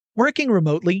Working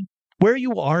remotely, where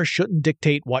you are shouldn't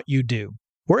dictate what you do.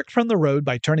 Work from the road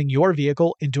by turning your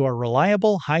vehicle into a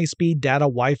reliable high-speed data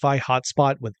Wi-Fi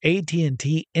hotspot with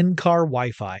AT&T in-car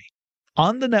Wi-Fi.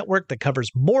 On the network that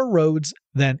covers more roads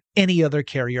than any other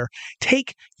carrier,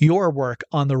 take your work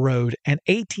on the road and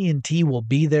AT&T will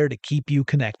be there to keep you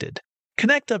connected.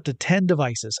 Connect up to 10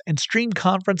 devices and stream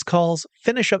conference calls,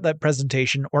 finish up that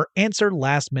presentation, or answer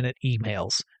last-minute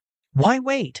emails. Why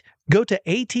wait? Go to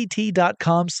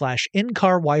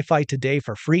att.com/in-car Wi-Fi today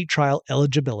for free trial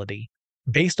eligibility.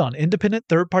 Based on independent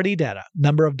third-party data,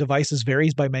 number of devices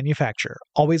varies by manufacturer.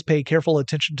 Always pay careful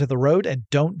attention to the road and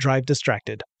don't drive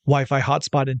distracted. Wi-Fi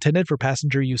hotspot intended for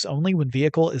passenger use only when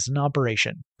vehicle is in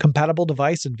operation. Compatible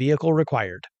device and vehicle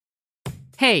required.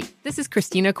 Hey, this is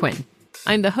Christina Quinn.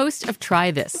 I'm the host of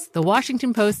Try This, the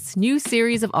Washington Post's new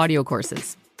series of audio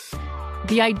courses.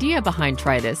 The idea behind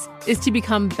Try This is to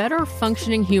become better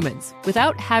functioning humans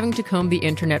without having to comb the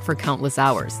internet for countless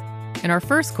hours. In our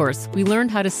first course, we learned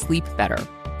how to sleep better.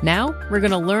 Now, we're going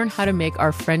to learn how to make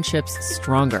our friendships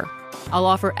stronger. I'll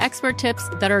offer expert tips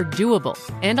that are doable,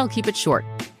 and I'll keep it short.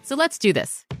 So let's do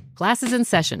this. Class is in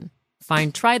session.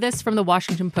 Find Try This from the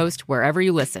Washington Post wherever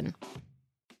you listen.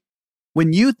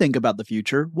 When you think about the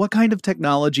future, what kind of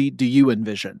technology do you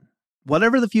envision?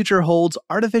 Whatever the future holds,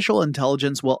 artificial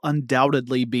intelligence will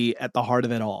undoubtedly be at the heart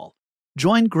of it all.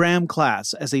 Join Graham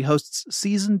Class as he hosts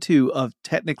Season 2 of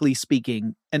Technically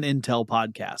Speaking, an Intel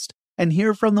podcast, and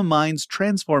hear from the minds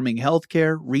transforming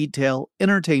healthcare, retail,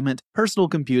 entertainment, personal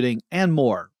computing, and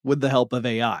more with the help of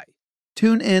AI.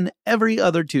 Tune in every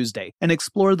other Tuesday and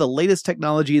explore the latest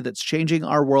technology that's changing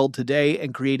our world today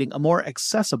and creating a more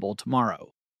accessible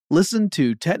tomorrow. Listen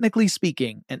to Technically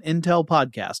Speaking, an Intel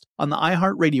podcast on the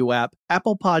iHeartRadio app,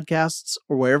 Apple Podcasts,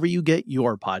 or wherever you get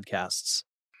your podcasts.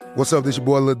 What's up, this your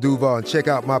boy Lil Duval, and check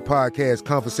out my podcast,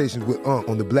 Conversations with Unc,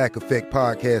 on the Black Effect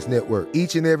Podcast Network.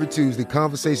 Each and every Tuesday,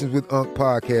 Conversations with Unc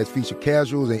podcast feature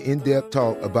casuals and in-depth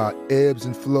talk about ebbs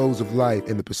and flows of life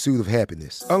and the pursuit of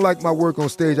happiness. Unlike my work on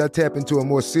stage, I tap into a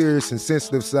more serious and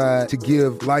sensitive side to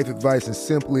give life advice and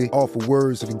simply offer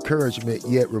words of encouragement,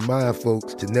 yet remind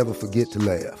folks to never forget to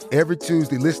laugh. Every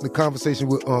Tuesday, listen to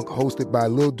Conversations with Unc, hosted by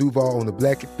Lil Duval on the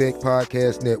Black Effect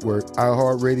Podcast Network,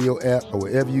 iHeartRadio app, or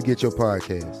wherever you get your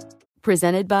podcasts.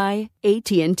 Presented by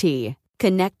AT&T.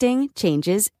 Connecting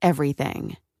changes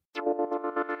everything.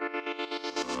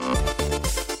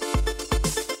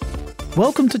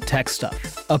 Welcome to Tech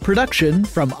Stuff, a production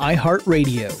from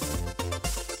iHeartRadio.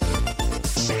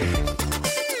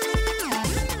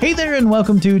 Hey there, and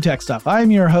welcome to Tech Stuff.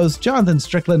 I'm your host, Jonathan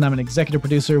Strickland. I'm an executive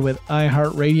producer with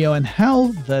iHeartRadio, and how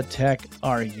the tech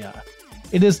are ya?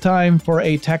 It is time for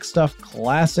a Tech Stuff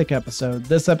Classic episode.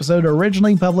 This episode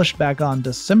originally published back on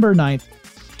December 9th,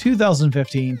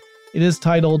 2015. It is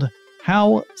titled,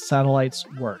 How Satellites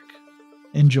Work.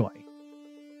 Enjoy.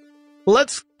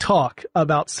 Let's talk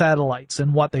about satellites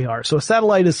and what they are. So a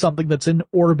satellite is something that's in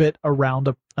orbit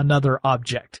around another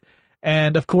object.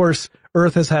 And of course,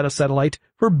 Earth has had a satellite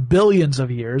for billions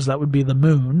of years. That would be the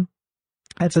moon.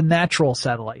 That's a natural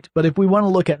satellite. But if we want to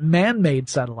look at man-made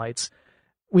satellites,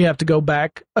 we have to go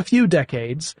back a few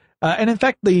decades. And in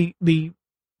fact, the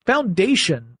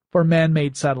foundation for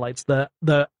man-made satellites,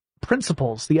 the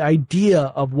principles, the idea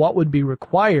of what would be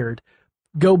required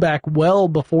go back well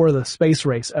before the space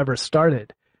race ever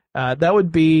started. That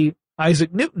would be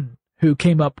Isaac Newton, who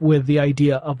came up with the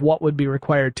idea of what would be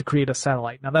required to create a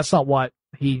satellite. Now, that's not what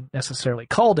he necessarily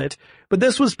called it, but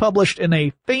this was published in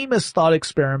a famous thought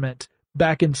experiment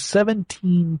back in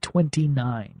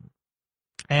 1729.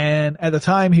 And at the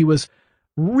time, he was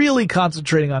really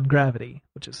concentrating on gravity,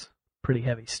 which is pretty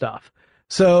heavy stuff.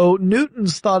 So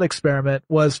Newton's thought experiment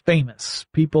was famous.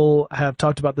 People have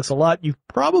talked about this a lot. You've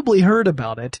probably heard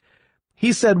about it.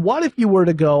 He said, what if you were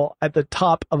to go at the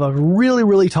top of a really,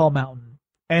 really tall mountain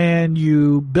and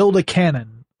you build a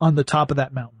cannon on the top of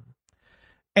that mountain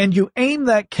and you aim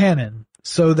that cannon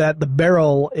so that the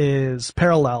barrel is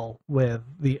parallel with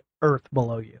the earth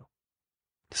below you.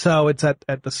 So it's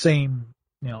at the same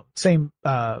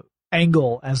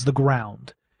angle as the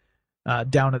ground,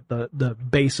 down at the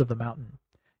base of the mountain.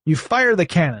 You fire the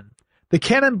cannon. The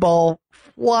cannonball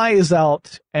flies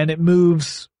out and it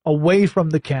moves away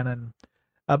from the cannon,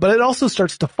 but it also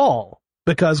starts to fall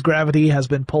because gravity has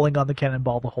been pulling on the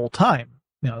cannonball the whole time.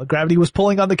 The gravity was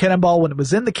pulling on the cannonball when it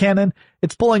was in the cannon.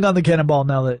 It's pulling on the cannonball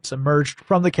now that it's emerged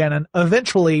from the cannon.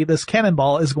 Eventually, this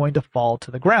cannonball is going to fall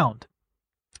to the ground.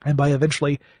 And by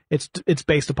eventually, it's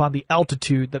based upon the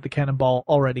altitude that the cannonball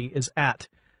already is at.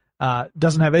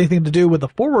 Doesn't have anything to do with the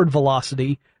forward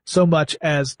velocity so much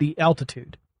as the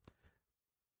altitude.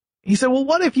 he said, well,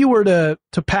 what if you were to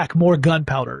pack more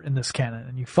gunpowder in this cannon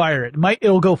and you fire it?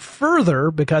 It'll go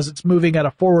further because it's moving at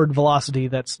a forward velocity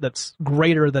that's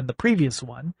greater than the previous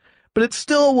one, but it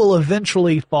still will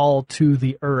eventually fall to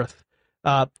the earth,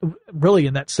 really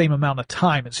in that same amount of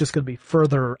time. It's just going to be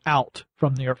further out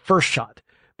from your first shot.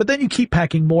 But then you keep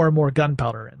packing more and more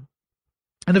gunpowder in.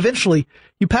 And eventually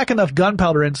you pack enough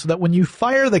gunpowder in so that when you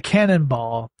fire the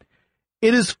cannonball,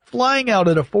 it is flying out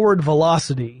at a forward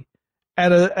velocity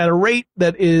at a rate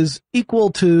that is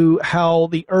equal to how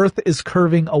the earth is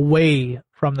curving away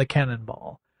from the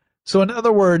cannonball. So in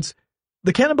other words,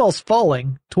 the cannonball's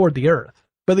falling toward the earth,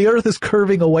 but the earth is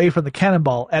curving away from the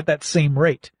cannonball at that same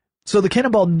rate. So the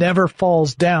cannonball never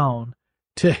falls down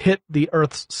to hit the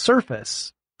earth's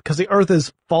surface because the earth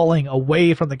is falling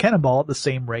away from the cannonball at the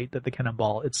same rate that the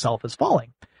cannonball itself is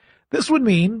falling. This would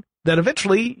mean that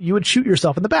eventually you would shoot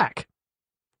yourself in the back,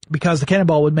 because the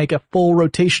cannonball would make a full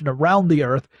rotation around the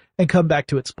earth and come back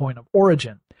to its point of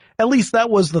origin. At least that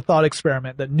was the thought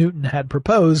experiment that Newton had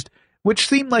proposed, which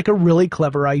seemed like a really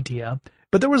clever idea,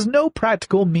 but there was no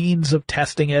practical means of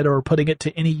testing it or putting it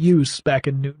to any use back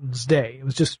in Newton's day. It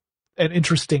was just an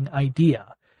interesting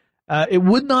idea. It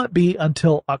would not be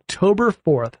until October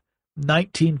 4th,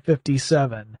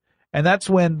 1957, and that's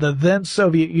when the then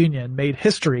Soviet Union made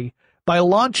history by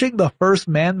launching the first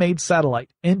man-made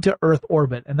satellite into Earth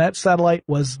orbit, and that satellite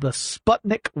was the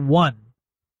Sputnik 1.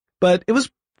 But it was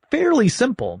fairly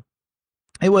simple.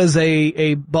 It was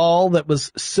a ball that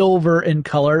was silver in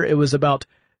color. It was about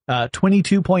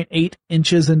 22.8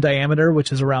 inches in diameter,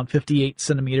 which is around 58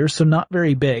 centimeters, so not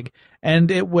very big. And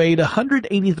it weighed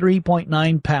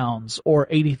 183.9 pounds, or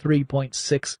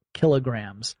 83.6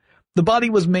 kilograms. The body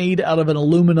was made out of an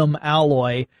aluminum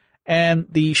alloy, and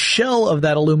the shell of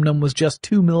that aluminum was just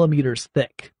 2 millimeters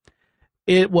thick.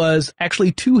 It was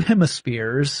actually two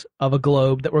hemispheres of a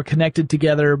globe that were connected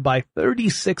together by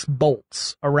 36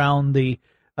 bolts around the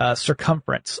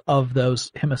circumference of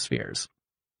those hemispheres.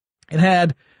 It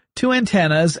had two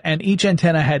antennas, and each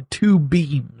antenna had two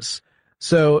beams,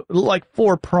 so like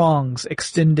four prongs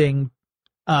extending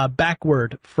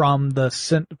backward from the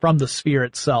sphere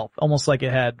itself, almost like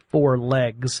it had four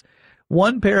legs.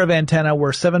 One pair of antennae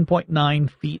were 7.9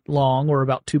 feet long, or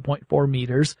about 2.4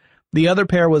 meters. The other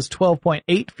pair was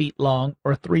 12.8 feet long,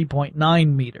 or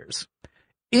 3.9 meters.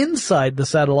 Inside the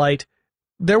satellite,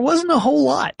 there wasn't a whole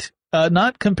lot,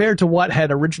 not compared to what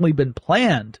had originally been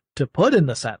planned to put in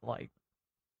the satellite.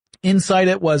 Inside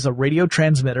it was a radio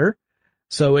transmitter,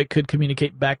 so it could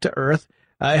communicate back to Earth.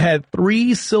 It had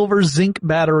 3 silver zinc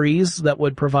batteries that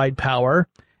would provide power.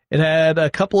 It had a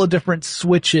couple of different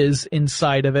switches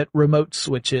inside of it, remote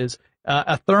switches.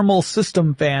 A thermal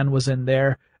system fan was in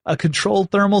there. A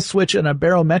controlled thermal switch and a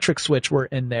barometric switch were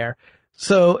in there.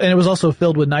 And it was also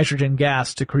filled with nitrogen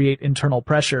gas to create internal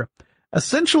pressure.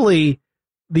 Essentially,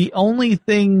 the only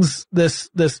things this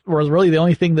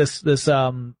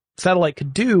satellite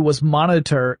could do was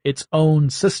monitor its own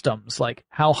systems, like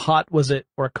how hot was it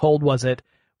or cold was it,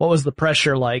 what was the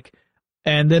pressure like,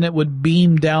 and then it would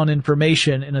beam down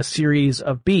information in a series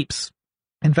of beeps.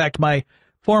 In fact, my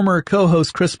former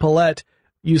co-host Chris Paulette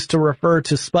used to refer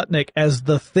to Sputnik as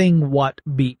the thing what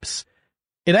beeps.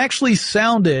 It actually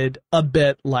sounded a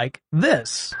bit like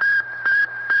this.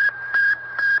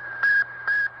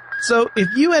 So if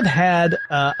you had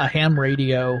a ham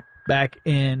radio back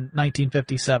in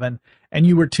 1957 and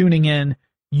you were tuning in,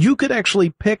 you could actually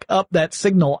pick up that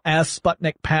signal as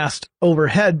Sputnik passed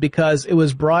overhead because it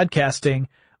was broadcasting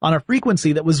on a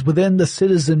frequency that was within the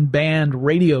citizen band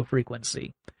radio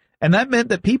frequency. And that meant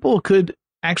that people could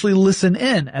actually listen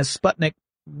in as Sputnik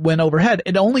went overhead.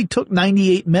 It only took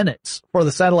 98 minutes for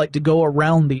the satellite to go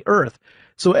around the Earth.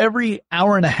 So every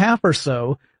hour and a half or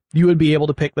so, you would be able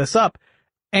to pick this up.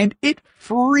 And it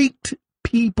freaked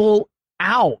people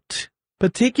out.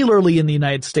 Particularly in the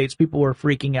United States, people were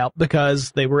freaking out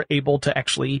because they were able to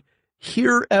actually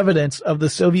hear evidence of the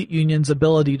Soviet Union's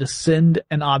ability to send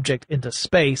an object into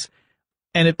space.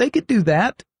 And if they could do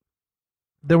that,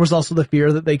 there was also the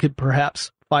fear that they could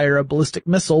perhaps fire a ballistic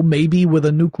missile, maybe with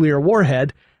a nuclear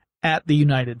warhead, at the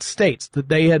United States. That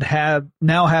they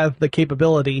now have the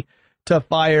capability to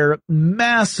fire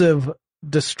massive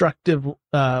destructive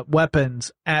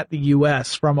weapons at the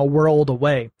U.S. from a world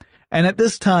away. And at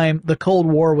this time, the Cold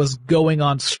War was going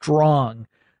on strong.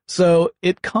 So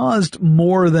it caused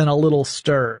more than a little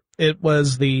stir. It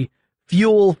was the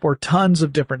fuel for tons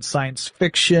of different science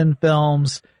fiction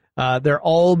films. There are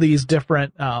all these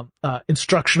different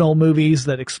instructional movies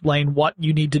that explain what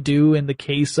you need to do in the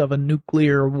case of a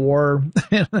nuclear war.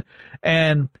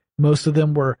 And most of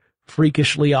them were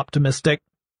freakishly optimistic.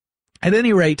 At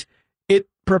any rate, it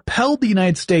propelled the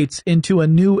United States into a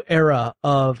new era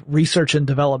of research and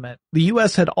development. The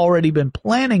U.S. had already been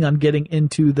planning on getting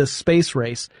into the space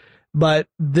race, but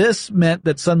this meant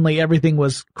that suddenly everything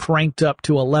was cranked up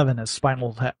to 11, as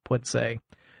Spinal Tap would say.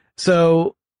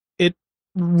 So it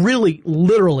really,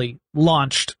 literally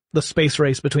launched the space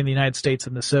race between the United States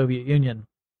and the Soviet Union.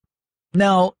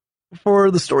 Now,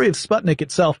 for the story of Sputnik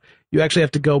itself, you actually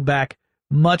have to go back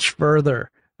much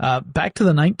further, back to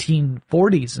the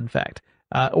 1940s, in fact.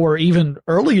 Or even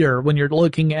earlier when you're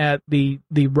looking at the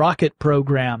rocket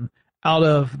program out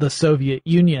of the Soviet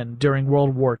Union during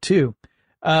World War II.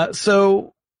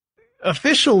 So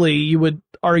officially you would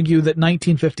argue that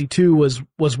 1952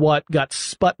 was what got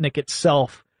Sputnik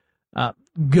itself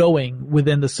going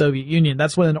within the Soviet Union.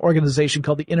 That's when an organization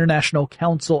called the International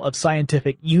Council of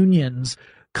Scientific Unions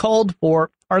called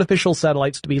for artificial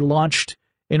satellites to be launched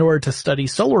in order to study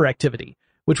solar activity,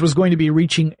 which was going to be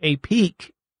reaching a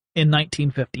peak in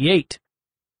 1958.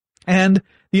 And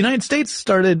the United States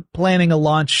started planning a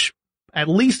launch at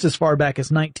least as far back as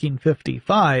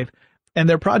 1955, and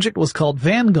their project was called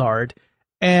Vanguard,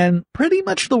 and pretty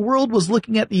much the world was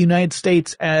looking at the United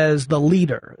States as the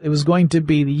leader. It was going to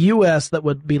be the U.S. that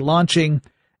would be launching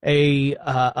a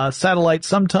satellite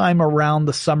sometime around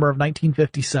the summer of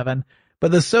 1957,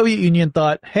 but the Soviet Union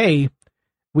thought, hey,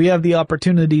 we have the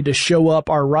opportunity to show up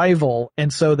our rival,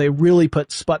 and so they really put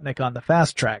Sputnik on the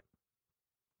fast track.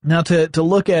 Now, to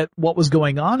look at what was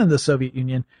going on in the Soviet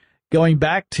Union, going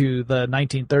back to the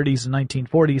 1930s and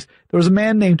 1940s, there was a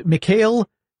man named Mikhail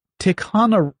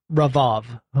Tikhonravov.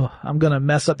 Oh, I'm going to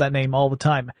mess up that name all the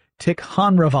time.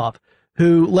 Tikhonravov,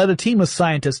 who led a team of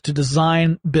scientists to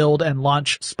design, build, and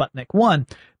launch Sputnik 1.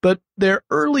 But their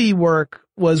early work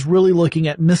was really looking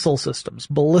at missile systems,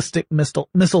 ballistic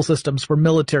missile systems for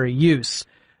military use.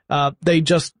 They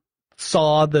just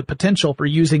saw the potential for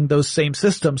using those same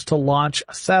systems to launch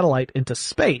a satellite into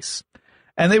space.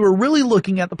 And they were really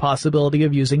looking at the possibility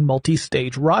of using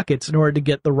multi-stage rockets in order to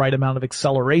get the right amount of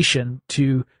acceleration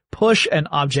to push an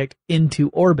object into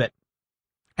orbit.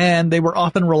 And they were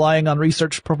often relying on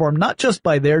research performed not just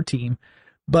by their team,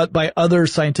 but by other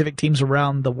scientific teams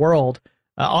around the world.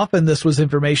 Often this was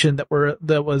information that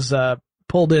was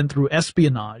pulled in through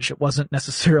espionage. It wasn't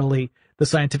necessarily the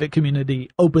scientific community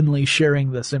openly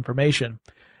sharing this information.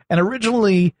 And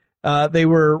originally, they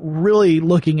were really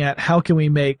looking at how can we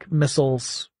make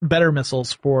missiles, better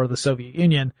missiles for the Soviet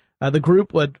Union. The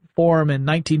group would form in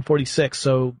 1946,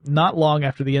 so not long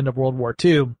after the end of World War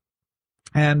II.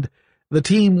 And the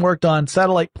team worked on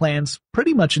satellite plans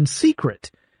pretty much in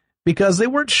secret, because they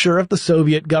weren't sure if the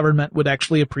Soviet government would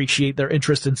actually appreciate their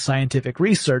interest in scientific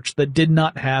research that did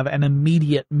not have an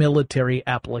immediate military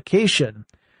application.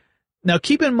 Now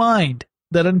keep in mind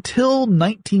that until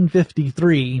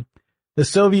 1953, the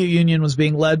Soviet Union was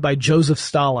being led by Joseph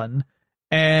Stalin,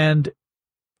 and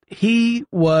he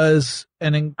was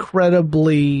an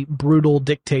incredibly brutal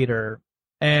dictator,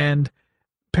 and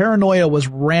paranoia was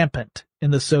rampant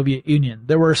in the Soviet Union.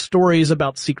 There were stories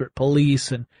about secret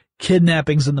police and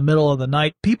kidnappings in the middle of the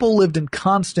night. People lived in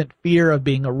constant fear of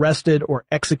being arrested or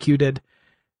executed.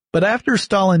 But after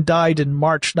Stalin died in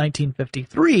March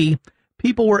 1953,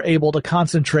 people were able to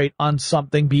concentrate on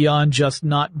something beyond just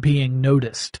not being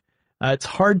noticed. It's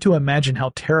hard to imagine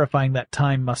how terrifying that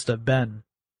time must have been.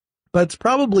 But it's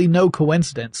probably no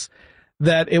coincidence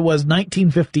that it was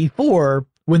 1954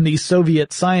 when the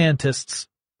Soviet scientists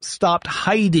stopped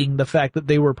hiding the fact that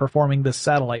they were performing this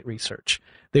satellite research.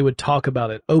 They would talk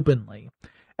about it openly.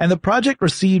 And the project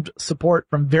received support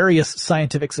from various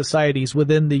scientific societies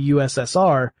within the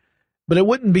USSR, but it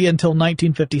wouldn't be until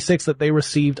 1956 that they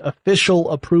received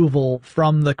official approval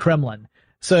from the Kremlin.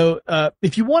 So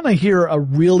if you want to hear a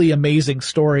really amazing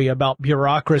story about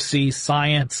bureaucracy,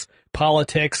 science,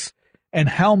 politics, and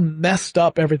how messed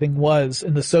up everything was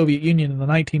in the Soviet Union in the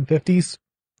 1950s,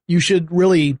 you should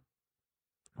really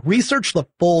research the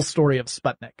full story of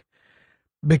Sputnik,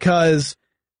 because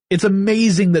it's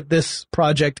amazing that this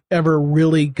project ever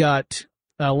really got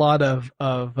a lot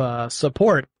of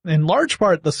support. In large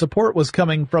part, the support was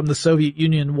coming from the Soviet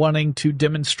Union wanting to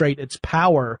demonstrate its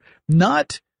power,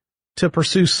 not to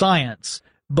pursue science,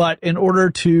 but in order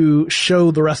to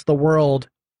show the rest of the world,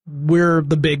 we're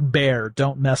the big bear,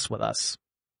 don't mess with us.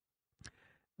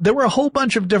 There were a whole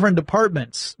bunch of different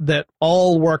departments that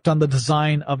all worked on the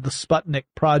design of the Sputnik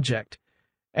project,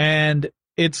 and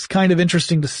it's kind of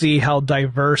interesting to see how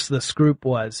diverse this group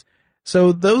was.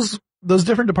 So those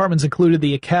different departments included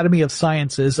the Academy of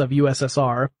Sciences of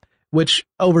USSR, which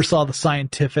oversaw the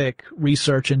scientific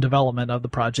research and development of the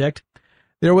project.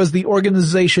 There was the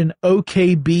organization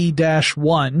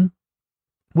OKB-1,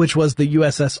 which was the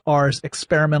USSR's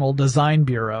Experimental Design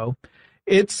Bureau.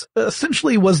 It's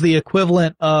essentially was the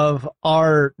equivalent of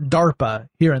our DARPA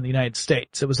here in the United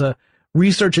States. It was a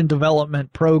research and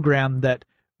development program that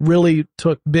really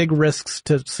took big risks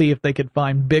to see if they could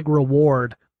find big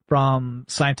reward from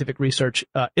scientific research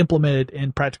implemented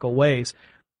in practical ways.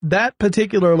 That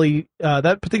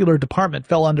particular department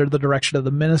fell under the direction of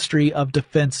the Ministry of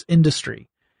Defense Industry.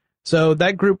 So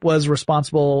that group was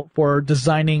responsible for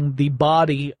designing the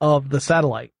body of the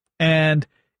satellite. And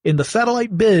in the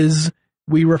satellite biz,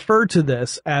 we refer to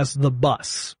this as the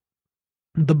bus.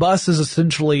 The bus is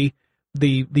essentially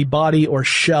the body or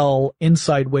shell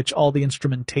inside which all the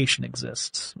instrumentation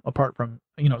exists. Apart from,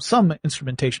 some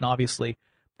instrumentation obviously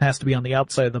has to be on the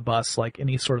outside of the bus, like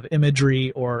any sort of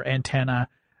imagery or antenna.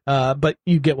 But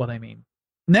you get what I mean.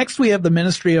 Next, we have the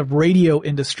Ministry of Radio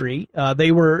Industry.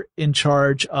 They were in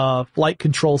charge of flight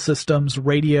control systems,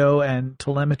 radio and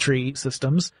telemetry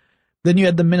systems. Then you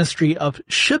had the Ministry of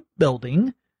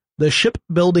Shipbuilding. The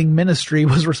Shipbuilding Ministry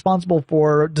was responsible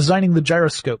for designing the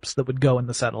gyroscopes that would go in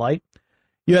the satellite.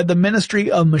 You had the Ministry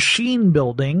of Machine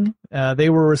Building. They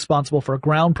were responsible for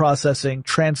ground processing,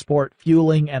 transport,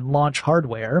 fueling, and launch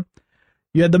hardware.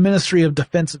 You had the Ministry of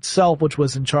Defense itself, which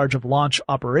was in charge of launch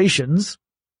operations.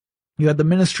 You had the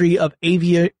Ministry of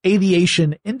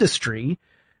Aviation Industry,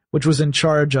 which was in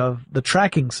charge of the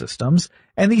tracking systems,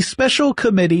 and the Special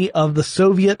Committee of the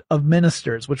Soviet of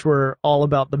Ministers, which were all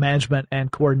about the management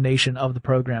and coordination of the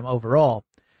program overall.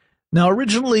 Now,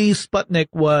 originally, Sputnik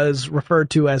was referred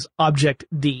to as Object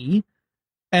D,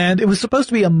 and it was supposed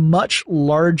to be a much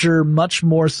larger, much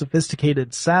more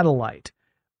sophisticated satellite.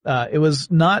 It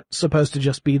was not supposed to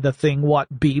just be the thing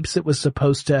what beeps. It was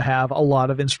supposed to have a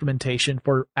lot of instrumentation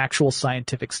for actual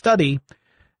scientific study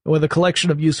with a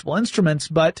collection of useful instruments,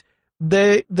 but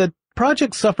the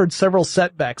project suffered several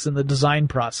setbacks in the design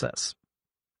process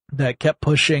that kept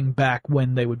pushing back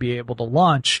when they would be able to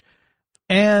launch.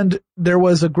 And there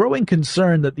was a growing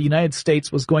concern that the United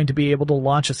States was going to be able to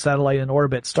launch a satellite in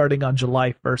orbit starting on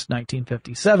July 1st,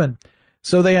 1957.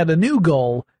 So they had a new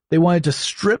goal. They wanted to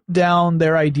strip down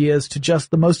their ideas to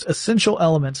just the most essential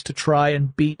elements to try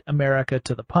and beat America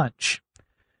to the punch.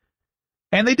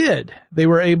 And they did. They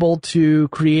were able to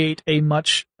create a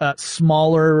much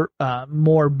smaller,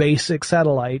 more basic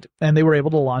satellite, and they were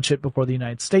able to launch it before the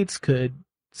United States could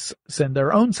send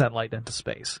their own satellite into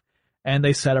space. And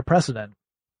they set a precedent.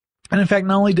 And in fact,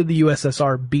 not only did the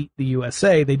USSR beat the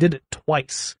USA, they did it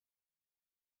twice.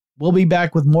 We'll be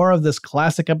back with more of this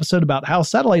classic episode about how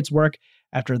satellites work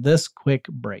after this quick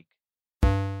break.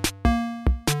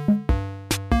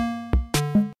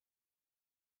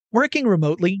 Working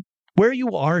remotely, where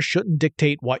you are shouldn't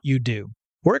dictate what you do.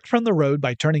 Work from the road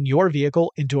by turning your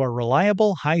vehicle into a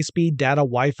reliable high-speed data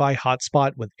Wi-Fi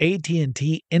hotspot with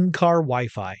AT&T in-car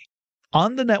Wi-Fi.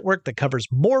 On the network that covers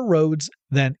more roads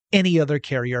than any other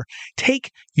carrier, take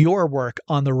your work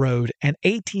on the road and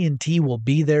AT&T will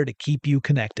be there to keep you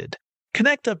connected.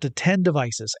 Connect up to 10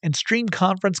 devices and stream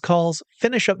conference calls,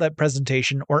 finish up that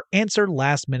presentation, or answer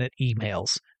last-minute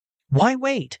emails. Why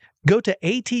wait? Go to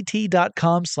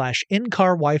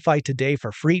att.com/in-car Wi-Fi today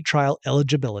for free trial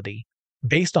eligibility.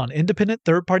 Based on independent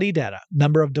third-party data,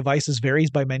 number of devices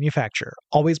varies by manufacturer.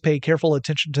 Always pay careful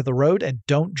attention to the road and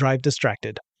don't drive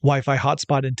distracted. Wi-Fi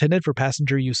hotspot intended for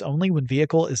passenger use only when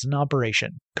vehicle is in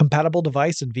operation. Compatible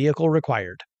device and vehicle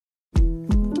required.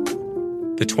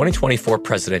 The 2024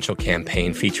 presidential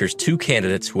campaign features two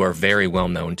candidates who are very well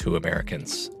known to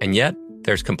Americans. And yet,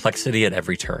 there's complexity at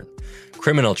every turn.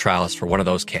 Criminal trials for one of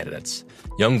those candidates.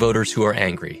 Young voters who are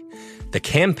angry. The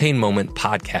Campaign Moment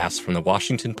podcast from the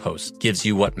Washington Post gives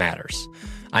you what matters.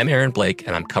 I'm Aaron Blake,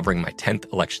 and I'm covering my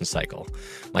 10th election cycle.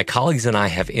 My colleagues and I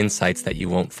have insights that you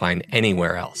won't find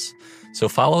anywhere else. So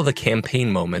follow The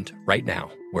Campaign Moment right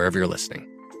now, wherever you're listening.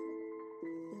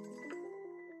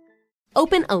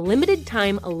 Open a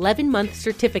limited-time 11-month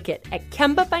certificate at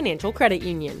Kemba Financial Credit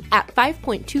Union. At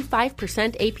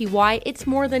 5.25% APY, it's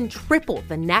more than triple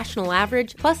the national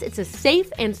average, plus it's a safe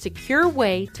and secure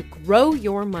way to grow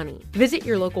your money. Visit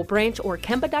your local branch or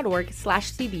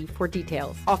kemba.org/cd for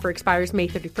details. Offer expires May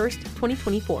 31st,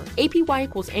 2024. APY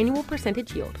equals annual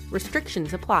percentage yield.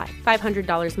 Restrictions apply.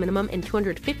 $500 minimum and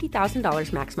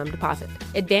 $250,000 maximum deposit.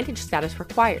 Advantage status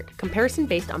required. Comparison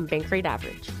based on bank rate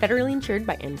average. Federally insured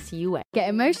by NCUA. Get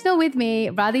emotional with me,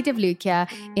 Radhi Devlukia,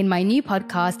 in my new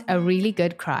podcast, A Really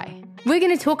Good Cry. We're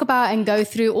going to talk about and go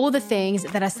through all the things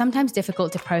that are sometimes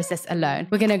difficult to process alone.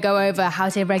 We're going to go over how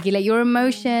to regulate your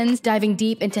emotions, diving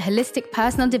deep into holistic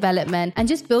personal development, and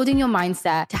just building your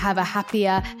mindset to have a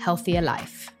happier, healthier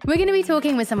life. We're going to be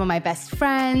talking with some of my best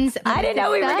friends. I didn't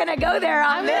know we were going to go there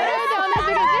on this.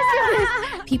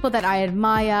 People that I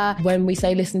admire. When we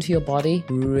say listen to your body,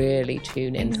 really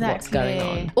tune into what's going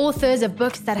on. Authors of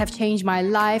books that have changed my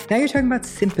life. Now you're talking about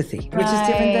sympathy, which is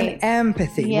different than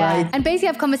empathy, right? And basically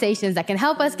have conversations that can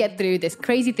help us get through this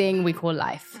crazy thing we call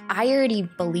life. I already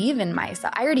believe in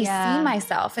myself. I already see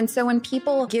myself. And so when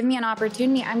people give me an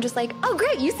opportunity, I'm just like, oh,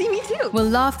 great, you see me too. We'll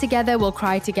laugh together, we'll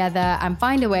cry together, and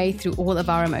find a way through all of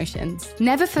our emotions.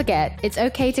 Never forget, it's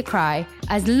okay to cry,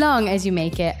 as long as you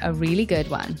make it a really good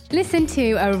one. Listen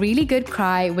to A Really Good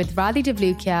Cry with Radhi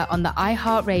Devlukia on the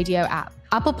iHeartRadio app,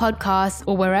 Apple Podcasts,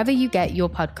 or wherever you get your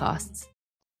podcasts.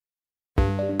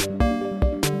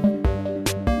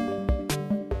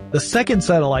 The second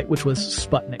satellite, which was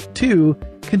Sputnik 2,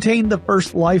 contained the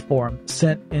first life form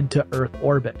sent into Earth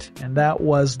orbit, and that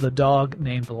was the dog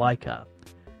named Laika.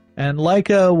 And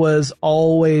Laika was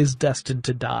always destined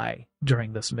to die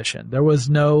during this mission. There was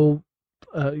no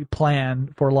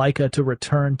plan for Laika to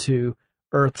return to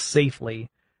Earth safely.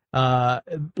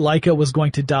 Laika was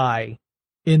going to die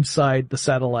inside the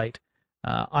satellite,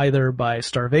 either by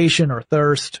starvation or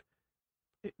thirst.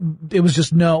 It was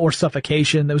just or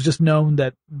suffocation. It was just known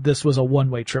that this was a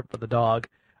one-way trip for the dog.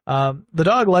 The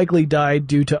dog likely died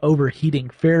due to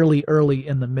overheating fairly early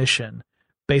in the mission,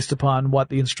 based upon what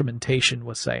the instrumentation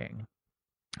was saying.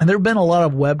 And there have been a lot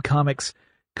of webcomics,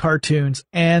 cartoons,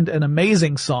 and an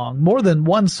amazing song, more than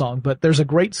one song, but there's a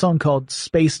great song called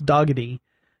Space Doggity,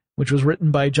 which was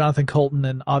written by Jonathan Coulton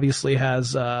and obviously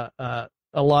has a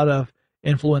lot of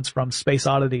influence from Space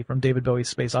Oddity, from David Bowie's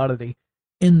Space Oddity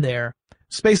in there.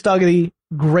 Space Doggity,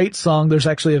 great song. There's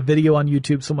actually a video on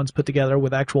YouTube someone's put together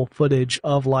with actual footage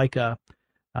of Laika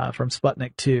from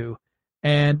Sputnik 2.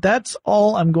 And that's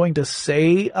all I'm going to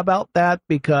say about that,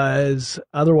 because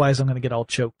otherwise I'm going to get all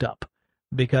choked up.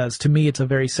 Because to me, it's a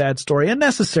very sad story, a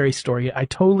necessary story. I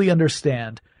totally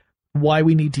understand why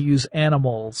we need to use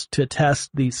animals to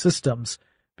test these systems,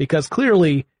 because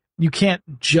clearly you can't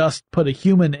just put a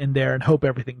human in there and hope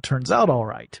everything turns out all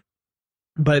right.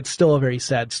 But it's still a very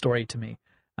sad story to me,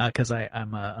 because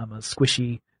I'm a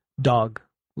squishy dog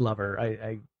lover.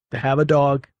 I have a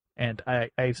dog, and I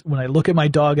when I look at my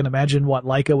dog and imagine what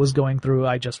Laika was going through,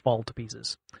 I just fall to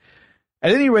pieces.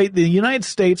 At any rate, the United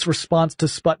States' response to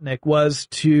Sputnik was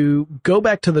to go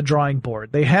back to the drawing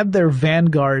board. They had their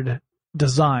Vanguard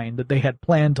design that they had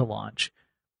planned to launch,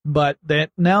 but they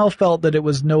now felt that it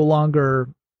was no longer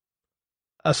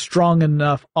a strong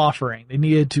enough offering. They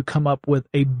needed to come up with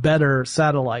a better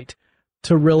satellite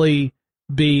to really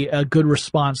be a good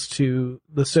response to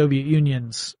the Soviet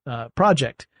Union's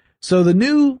project. So the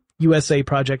new USA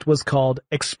project was called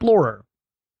Explorer,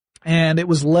 and it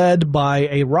was led by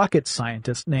a rocket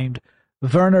scientist named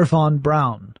Wernher von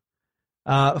Braun.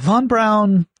 Von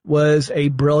Braun was a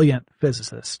brilliant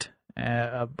physicist,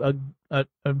 a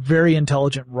very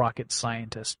intelligent rocket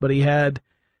scientist, but he had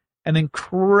an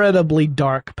incredibly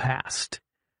dark past.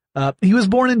 He was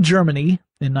born in Germany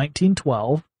in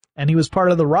 1912, and he was part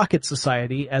of the Rocket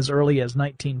Society as early as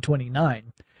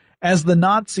 1929. As the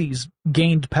Nazis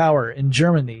gained power in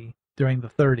Germany during the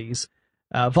 30s,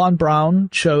 von Braun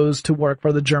chose to work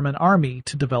for the German army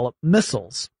to develop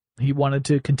missiles. He wanted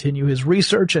to continue his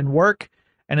research and work,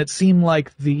 and it seemed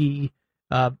like the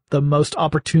most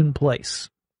opportune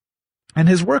place. And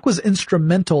his work was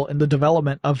instrumental in the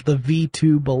development of the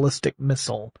V-2 ballistic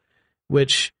missile,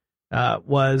 which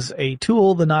was a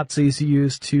tool the Nazis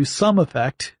used to some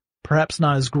effect, perhaps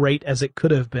not as great as it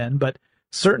could have been, but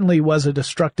certainly was a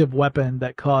destructive weapon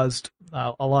that caused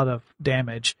a lot of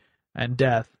damage and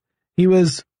death. He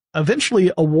was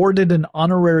eventually awarded an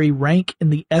honorary rank in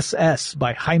the SS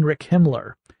by Heinrich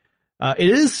Himmler. It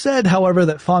is said, however,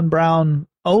 that von Braun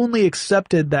only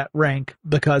accepted that rank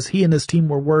because he and his team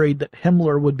were worried that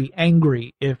Himmler would be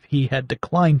angry if he had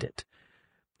declined it.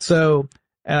 So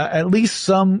at least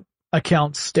some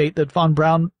accounts state that von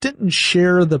Braun didn't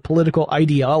share the political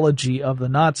ideology of the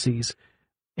Nazis.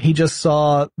 He just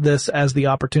saw this as the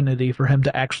opportunity for him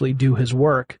to actually do his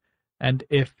work. And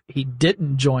if he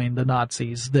didn't join the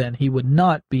Nazis, then he would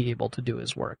not be able to do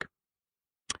his work.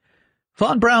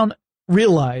 Von Braun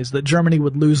realized that Germany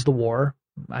would lose the war.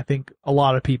 I think a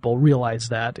lot of people realized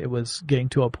that. It was getting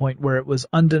to a point where it was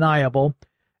undeniable.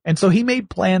 And so he made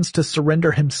plans to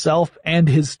surrender himself and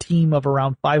his team of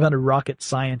around 500 rocket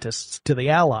scientists to the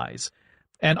Allies,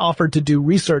 and offered to do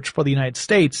research for the United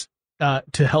States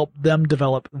to help them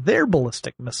develop their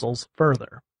ballistic missiles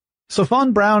further. So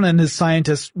Von Braun and his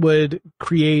scientists would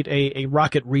create a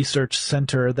rocket research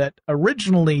center that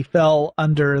originally fell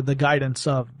under the guidance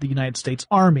of the United States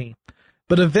Army,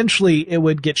 but eventually it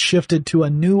would get shifted to a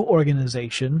new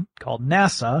organization called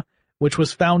NASA, which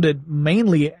was founded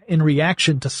mainly in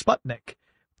reaction to Sputnik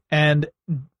and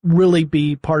really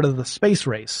be part of the space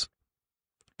race.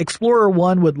 Explorer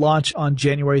 1 would launch on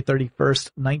January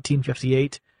 31st,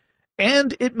 1958,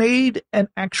 and it made an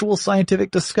actual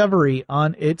scientific discovery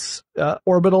on its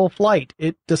orbital flight.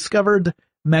 It discovered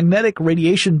magnetic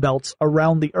radiation belts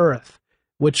around the Earth,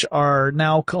 which are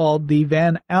now called the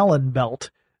Van Allen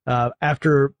belt,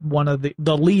 after one of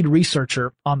the lead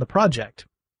researcher on the project.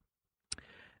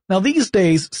 Now, these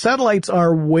days, satellites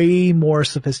are way more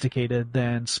sophisticated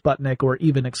than Sputnik or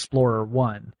even Explorer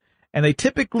 1. And they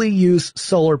typically use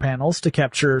solar panels to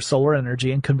capture solar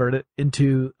energy and convert it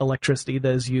into electricity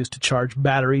that is used to charge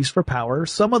batteries for power.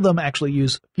 Some of them actually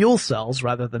use fuel cells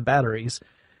rather than batteries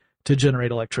to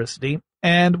generate electricity.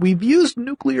 And we've used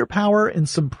nuclear power in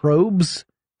some probes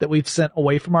that we've sent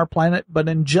away from our planet, but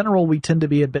in general, we tend to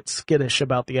be a bit skittish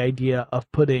about the idea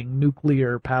of putting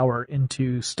nuclear power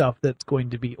into stuff that's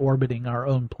going to be orbiting our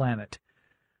own planet.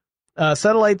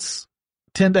 Satellites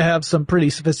tend to have some pretty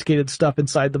sophisticated stuff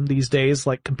inside them these days,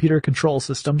 like computer control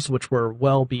systems, which were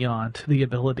well beyond the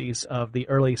abilities of the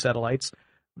early satellites,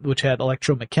 which had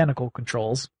electromechanical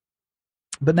controls.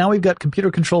 But now we've got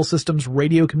computer control systems,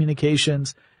 radio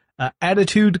communications,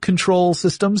 attitude control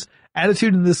systems.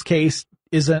 Attitude in this case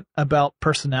isn't about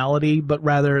personality, but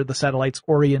rather the satellite's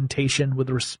orientation with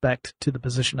respect to the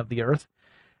position of the Earth.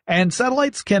 And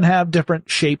satellites can have different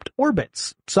shaped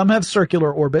orbits. Some have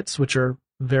circular orbits, which are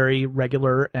very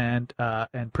regular and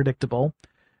predictable,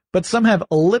 but some have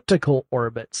elliptical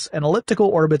orbits. And elliptical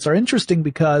orbits are interesting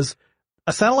because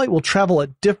a satellite will travel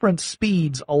at different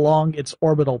speeds along its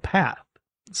orbital path.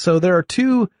 So there are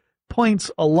 2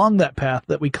 points along that path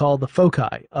that we call the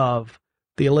foci of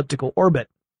the elliptical orbit.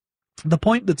 The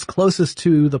point that's closest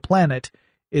to the planet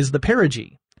is the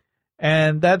perigee,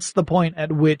 and that's the point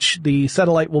at which the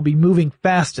satellite will be moving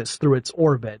fastest through its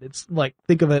orbit. It's like,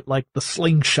 think of it like the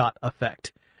slingshot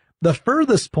effect. The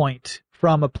furthest point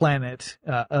from a planet,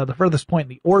 the furthest point in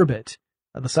the orbit,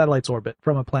 the satellite's orbit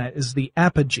from a planet, is the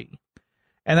apogee.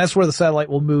 And that's where the satellite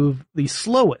will move the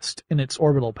slowest in its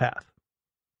orbital path.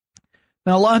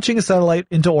 Now, launching a satellite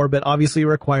into orbit obviously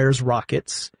requires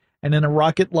rockets. And in a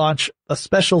rocket launch, a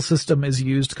special system is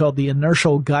used called the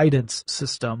Inertial Guidance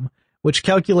System, which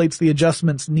calculates the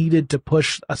adjustments needed to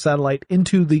push a satellite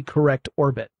into the correct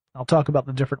orbit. I'll talk about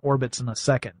the different orbits in a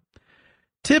second.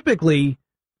 Typically,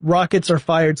 rockets are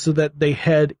fired so that they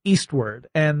head eastward,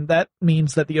 and that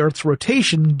means that the Earth's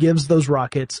rotation gives those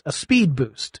rockets a speed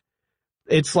boost.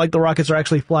 It's like the rockets are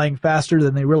actually flying faster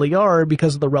than they really are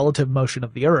because of the relative motion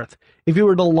of the Earth. If you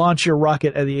were to launch your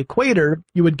rocket at the equator,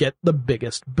 you would get the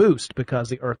biggest boost because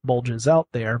the Earth bulges out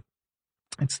there.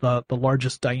 It's the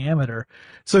largest diameter.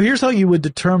 So here's how you would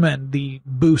determine the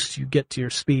boost you get to your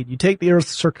speed. You take the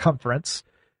Earth's circumference,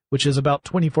 which is about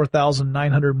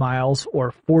 24,900 miles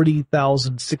or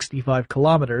 40,065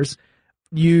 kilometers.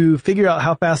 You figure out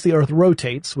how fast the Earth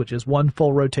rotates, which is one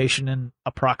full rotation in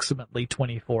approximately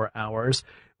 24 hours,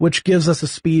 which gives us a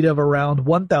speed of around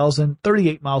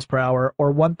 1,038 miles per hour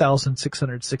or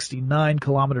 1,669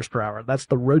 kilometers per hour. That's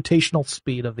the rotational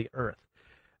speed of the Earth.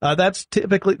 That's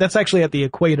actually at the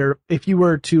equator. If you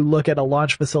were to look at a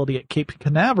launch facility at Cape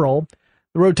Canaveral,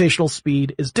 the rotational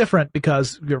speed is different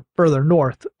because you're further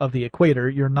north of the equator.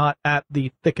 You're not at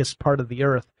the thickest part of the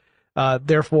Earth.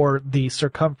 Therefore, the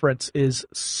circumference is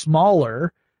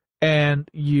smaller and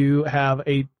you have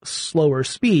a slower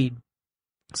speed.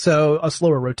 So a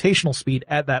slower rotational speed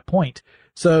at that point.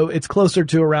 So it's closer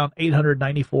to around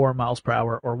 894 miles per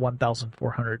hour or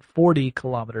 1,440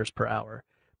 kilometers per hour.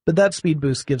 But that speed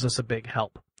boost gives us a big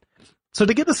help. So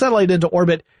to get the satellite into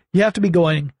orbit, you have to be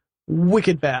going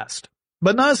wicked fast,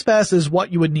 but not as fast as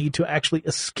what you would need to actually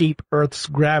escape Earth's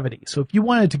gravity. So if you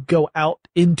wanted to go out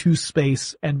into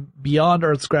space and beyond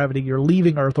Earth's gravity, you're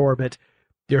leaving Earth orbit,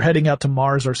 you're heading out to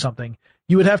Mars or something,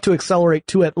 you would have to accelerate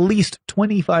to at least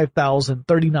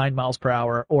 25,039 miles per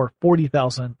hour or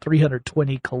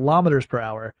 40,320 kilometers per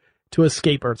hour to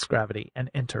escape Earth's gravity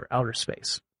and enter outer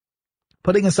space.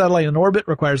 Putting a satellite in orbit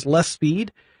requires less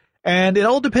speed, and it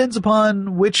all depends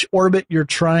upon which orbit you're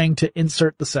trying to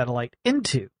insert the satellite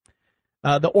into.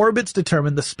 The orbits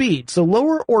determine the speed. So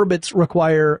lower orbits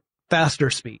require faster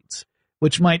speeds,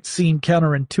 which might seem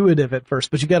counterintuitive at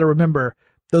first, but you got to remember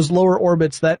those lower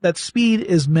orbits, that speed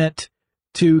is meant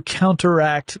to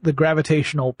counteract the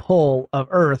gravitational pull of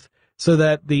Earth so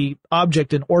that the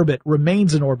object in orbit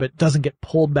remains in orbit, doesn't get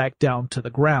pulled back down to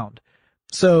the ground.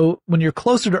 So when you're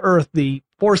closer to Earth, the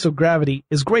force of gravity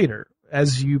is greater.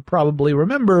 As you probably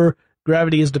remember,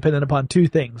 gravity is dependent upon two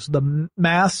things: the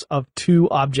mass of two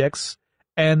objects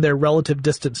and their relative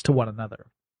distance to one another.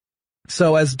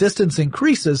 So as distance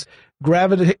increases,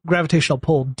 gravitational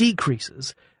pull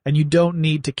decreases, and you don't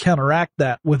need to counteract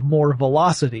that with more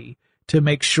velocity to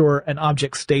make sure an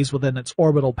object stays within its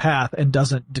orbital path and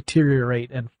doesn't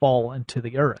deteriorate and fall into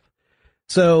the Earth.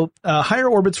 So higher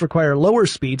orbits require lower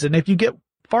speeds, and if you get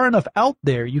far enough out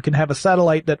there, you can have a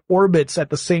satellite that orbits at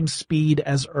the same speed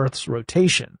as Earth's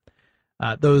rotation.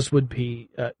 Those would be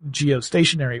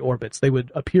geostationary orbits. They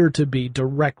would appear to be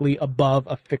directly above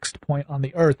a fixed point on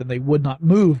the Earth, and they would not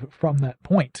move from that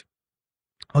point.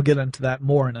 I'll get into that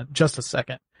more in just a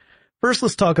second. First,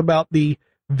 let's talk about the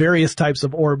various types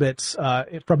of orbits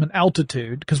from an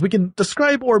altitude, because we can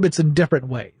describe orbits in different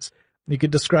ways. You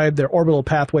could describe their orbital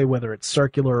pathway, whether it's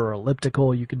circular or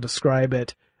elliptical. You can describe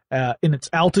it in its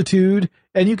altitude,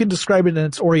 and you can describe it in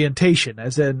its orientation,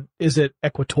 as in, is it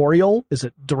equatorial? Is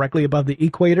it directly above the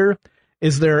equator?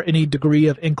 Is there any degree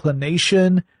of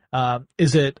inclination?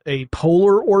 Is it a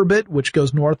polar orbit, which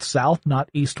goes north-south, not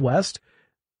east-west?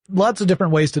 Lots of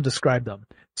different ways to describe them.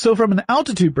 So from an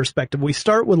altitude perspective, we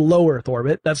start with low Earth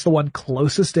orbit. That's the one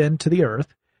closest in to the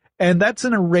Earth. And that's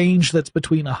in a range that's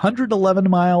between 111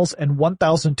 miles and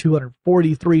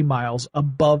 1,243 miles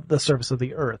above the surface of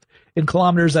the Earth. In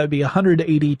kilometers, that would be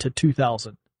 180 to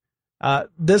 2,000.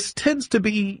 This tends to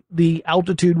be the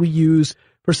altitude we use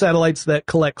for satellites that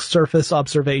collect surface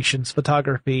observations,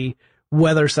 photography,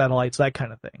 weather satellites, that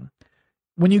kind of thing.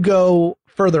 When you go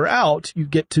further out, you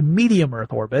get to medium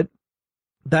Earth orbit.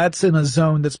 That's in a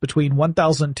zone that's between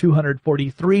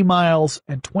 1,243 miles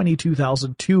and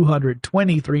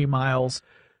 22,223 miles,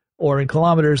 or in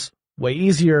kilometers, way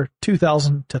easier,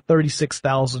 2,000 to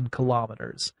 36,000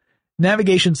 kilometers.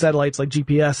 Navigation satellites like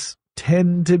GPS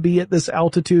tend to be at this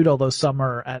altitude, although some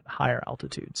are at higher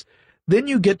altitudes. Then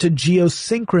you get to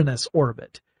geosynchronous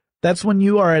orbit. That's when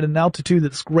you are at an altitude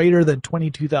that's greater than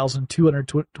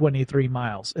 22,223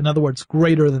 miles. In other words,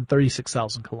 greater than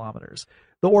 36,000 kilometers.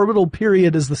 The orbital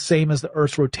period is the same as the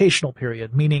Earth's rotational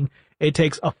period, meaning it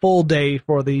takes a full day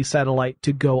for the satellite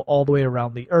to go all the way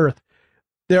around the Earth.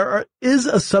 There is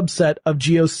a subset of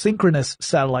geosynchronous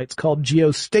satellites called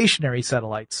geostationary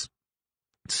satellites.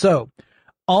 So,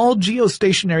 all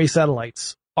geostationary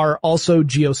satellites are also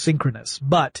geosynchronous,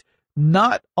 but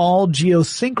not all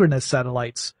geosynchronous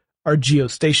satellites are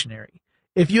geostationary.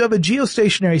 If you have a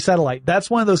geostationary satellite, that's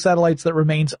one of those satellites that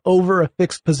remains over a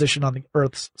fixed position on the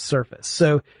Earth's surface.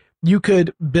 So you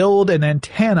could build an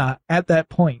antenna at that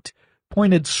point,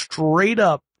 pointed straight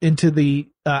up into the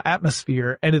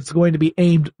atmosphere, and it's going to be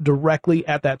aimed directly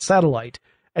at that satellite.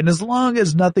 And as long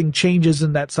as nothing changes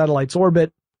in that satellite's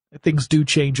orbit, things do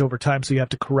change over time, so you have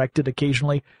to correct it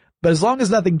occasionally. But as long as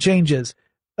nothing changes,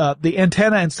 the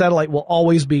antenna and satellite will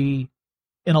always be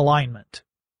in alignment.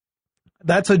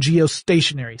 That's a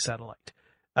geostationary satellite.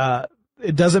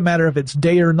 It doesn't matter if it's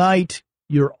day or night,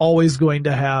 you're always going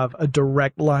to have a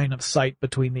direct line of sight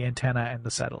between the antenna and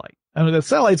the satellite. I mean, the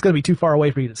satellite's going to be too far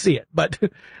away for you to see it, but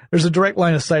there's a direct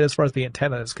line of sight as far as the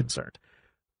antenna is concerned.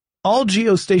 All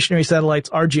geostationary satellites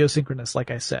are geosynchronous, like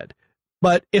I said.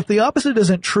 But if the opposite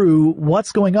isn't true,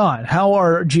 what's going on? How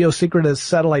are geosynchronous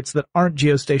satellites that aren't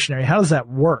geostationary, how does that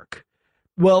work?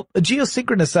 Well, a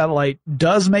geosynchronous satellite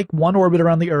does make one orbit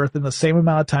around the Earth in the same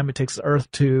amount of time it takes the Earth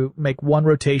to make one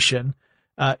rotation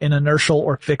in inertial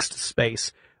or fixed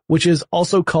space, which is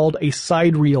also called a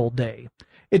sidereal day.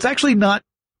 It's actually not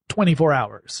 24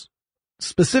 hours.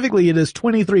 Specifically, it is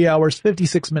 23 hours,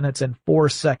 56 minutes, and 4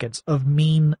 seconds of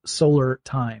mean solar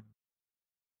time.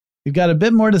 We've got a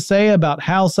bit more to say about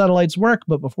how satellites work,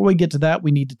 but before we get to that,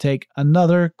 we need to take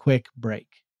another quick break.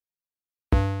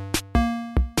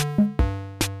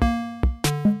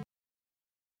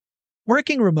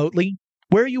 Working remotely,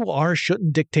 where you are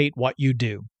shouldn't dictate what you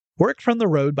do. Work from the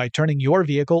road by turning your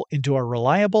vehicle into a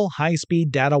reliable,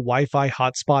 high-speed data Wi-Fi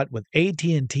hotspot with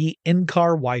AT&T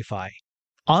in-car Wi-Fi.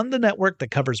 On the network that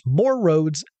covers more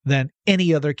roads than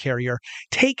any other carrier,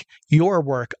 take your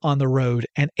work on the road,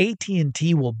 and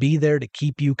AT&T will be there to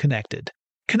keep you connected.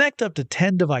 Connect up to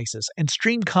 10 devices and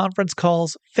stream conference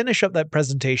calls, finish up that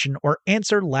presentation, or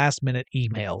answer last-minute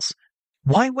emails.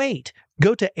 Why wait?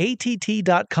 Go to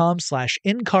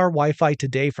att.com/in-car Wi-Fi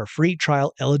today for free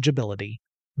trial eligibility.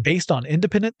 Based on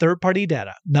independent third-party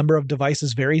data, number of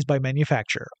devices varies by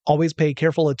manufacturer. Always pay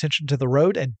careful attention to the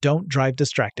road and don't drive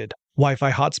distracted.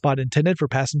 Wi-Fi hotspot intended for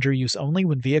passenger use only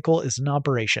when vehicle is in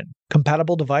operation.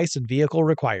 Compatible device and vehicle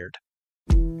required.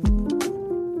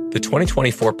 The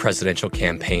 2024 presidential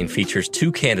campaign features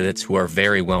two candidates who are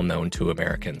very well known to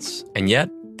Americans. And yet,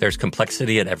 there's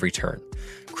complexity at every turn.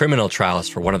 Criminal trials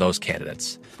for one of those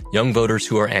candidates. Young voters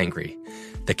who are angry.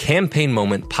 The Campaign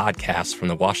Moment podcast from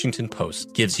the Washington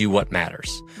Post gives you what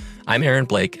matters. I'm Aaron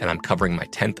Blake, and I'm covering my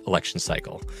 10th election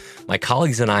cycle. My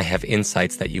colleagues and I have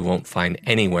insights that you won't find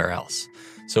anywhere else.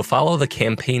 So follow The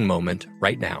Campaign Moment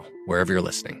right now, wherever you're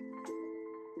listening.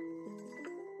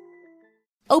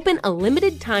 Open a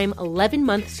limited-time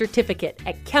 11-month certificate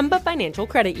at Kemba Financial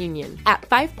Credit Union. At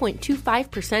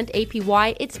 5.25%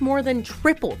 APY, it's more than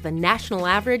triple the national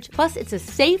average, plus it's a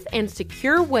safe and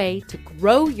secure way to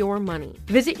grow your money.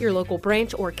 Visit your local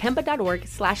branch or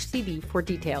kemba.org/cb for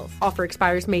details. Offer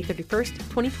expires May 31st,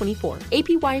 2024.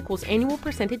 APY equals annual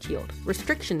percentage yield.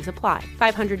 Restrictions apply.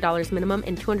 $500 minimum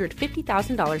and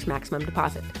 $250,000 maximum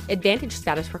deposit. Advantage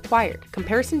status required.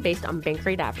 Comparison based on bank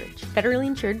rate average. Federally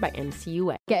insured by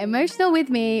NCUA. Get emotional with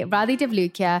me, Radhi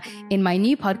Devlukia, in my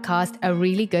new podcast, A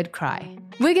Really Good Cry.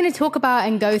 We're going to talk about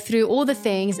and go through all the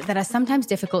things that are sometimes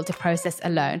difficult to process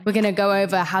alone. We're going to go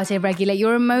over how to regulate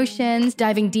your emotions,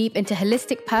 diving deep into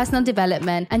holistic personal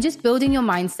development, and just building your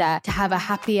mindset to have a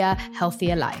happier,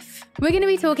 healthier life. We're going to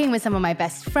be talking with some of my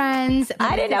best friends.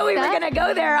 I didn't know we were going to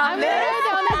go there on this.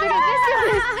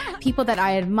 People that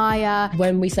I admire.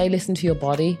 When we say listen to your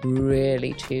body,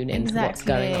 really tune into what's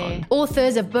going on.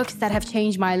 Authors of books that have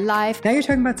changed my life. Now you're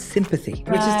talking about sympathy,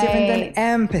 which is different than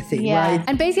empathy, right?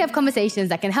 And basically have conversations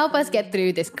that can help us get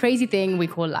through this crazy thing we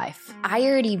call life. I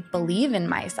already believe in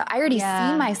myself. I already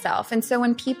see myself. And so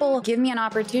when people give me an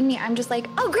opportunity, I'm just like,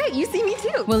 oh, great, you see me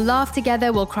too. We'll laugh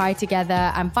together, we'll cry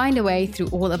together, and find a way through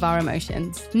all of our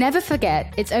emotions. Never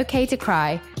forget, it's okay to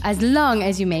cry, as long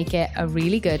as you make it a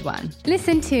really good one.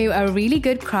 Listen to A Really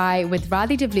Good Cry with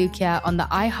Radhi Devlukia on the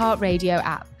iHeartRadio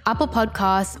app, Apple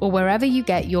Podcasts, or wherever you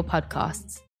get your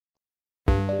podcasts.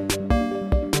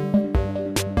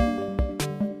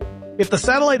 If the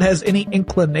satellite has any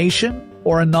inclination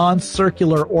or a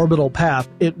non-circular orbital path,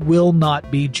 it will not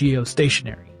be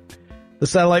geostationary. The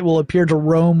satellite will appear to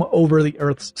roam over the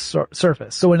Earth's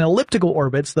surface. So in elliptical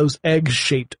orbits, those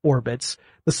egg-shaped orbits,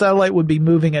 the satellite would be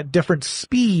moving at different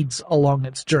speeds along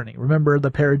its journey. Remember the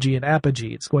perigee and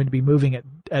apogee. It's going to be moving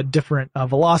at different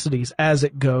velocities as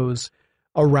it goes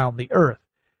around the Earth.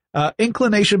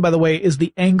 Inclination, by the way, is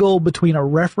the angle between a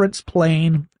reference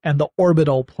plane and the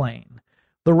orbital plane.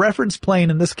 The reference plane,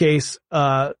 in this case,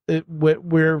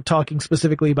 we're talking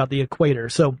specifically about the equator.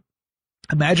 So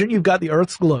imagine you've got the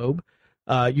Earth's globe.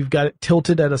 You've got it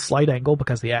tilted at a slight angle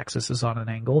because the axis is on an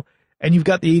angle, and you've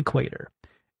got the equator.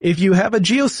 If you have a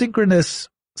geosynchronous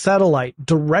satellite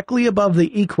directly above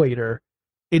the equator,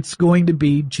 it's going to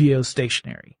be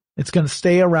geostationary. It's going to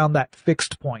stay around that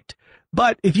fixed point.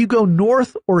 But if you go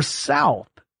north or south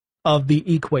of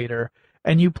the equator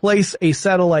and you place a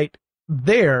satellite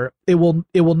there, it will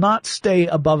not stay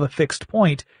above a fixed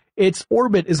point. Its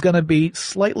orbit is going to be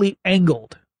slightly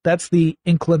angled. That's the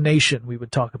inclination we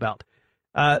would talk about.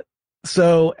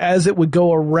 So as it would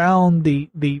go around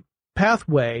the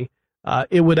pathway,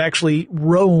 it would actually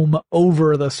roam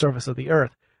over the surface of the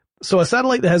Earth. So a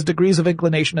satellite that has degrees of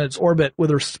inclination in its orbit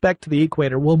with respect to the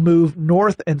equator will move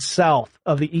north and south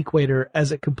of the equator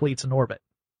as it completes an orbit.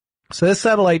 So this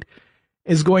satellite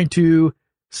is going to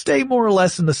stay more or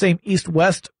less in the same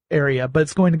east-west area, but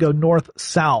it's going to go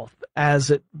north-south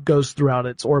as it goes throughout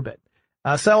its orbit.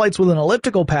 Satellites with an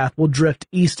elliptical path will drift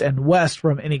east and west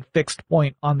from any fixed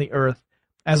point on the Earth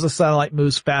as the satellite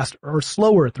moves faster or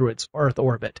slower through its Earth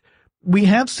orbit. We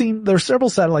have seen there are several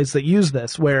satellites that use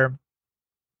this where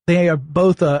they have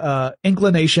both a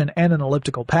inclination and an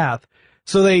elliptical path.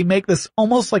 So they make this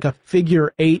almost like a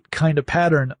figure 8 kind of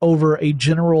pattern over a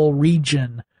general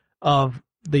region of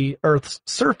the Earth's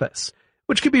surface,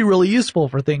 which could be really useful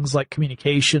for things like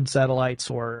communication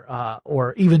satellites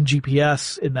or even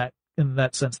GPS. In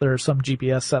that sense, there are some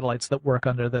GPS satellites that work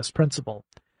under this principle.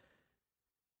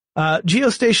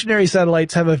 Geostationary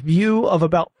satellites have a view of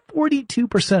about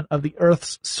 42% of the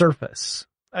Earth's surface.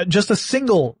 Just a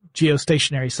single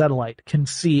geostationary satellite can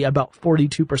see about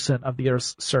 42% of the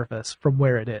Earth's surface from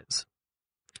where it is.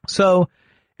 So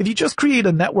if you just create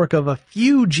a network of a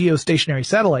few geostationary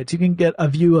satellites, you can get a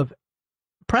view of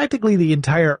practically the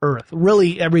entire Earth,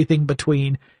 really everything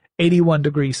between 81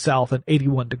 degrees south and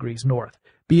 81 degrees north.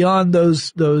 Beyond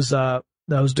those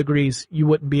degrees, you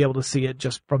wouldn't be able to see it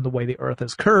just from the way the Earth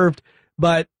is curved,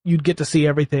 but you'd get to see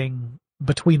everything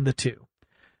between the two.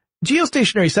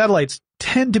 Geostationary satellites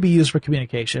tend to be used for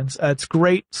communications. It's a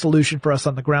great solution for us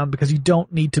on the ground because you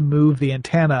don't need to move the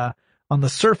antenna on the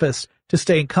surface to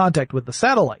stay in contact with the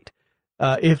satellite.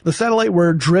 If the satellite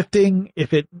were drifting,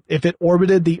 if it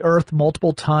orbited the Earth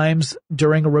multiple times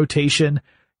during a rotation,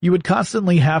 you would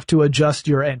constantly have to adjust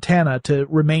your antenna to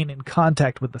remain in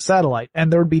contact with the satellite.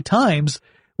 And there would be times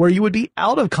where you would be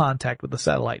out of contact with the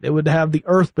satellite. It would have the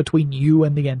Earth between you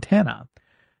and the antenna.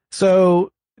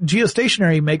 So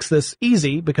geostationary makes this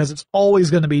easy because it's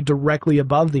always going to be directly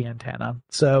above the antenna.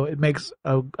 So it makes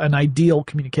an ideal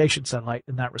communication satellite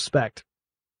in that respect.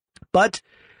 But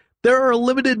there are a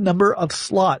limited number of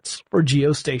slots for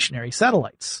geostationary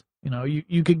satellites.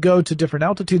 You could go to different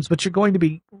altitudes, but you're going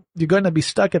to be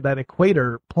stuck at that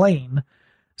equator plane.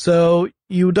 So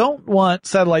you don't want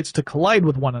satellites to collide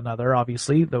with one another,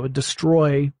 obviously. That would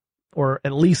destroy or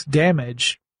at least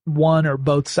damage one or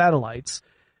both satellites.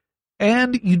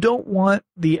 And you don't want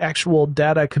the actual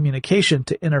data communication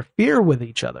to interfere with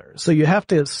each other. So you have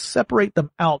to separate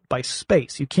them out by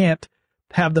space. You can't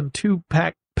have them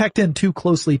packed in too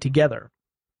closely together.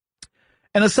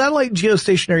 And a satellite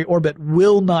geostationary orbit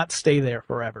will not stay there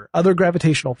forever. Other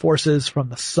gravitational forces from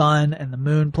the sun and the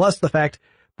moon, plus the fact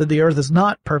that the Earth is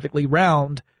not perfectly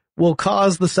round, will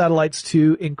cause the satellites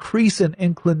to increase in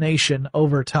inclination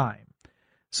over time.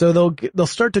 So they'll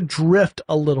start to drift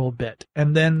a little bit,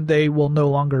 and then they will no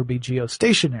longer be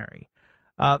geostationary.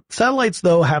 Satellites,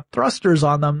 though, have thrusters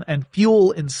on them and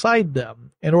fuel inside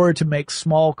them in order to make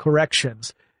small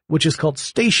corrections, which is called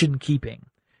station keeping.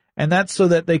 And that's so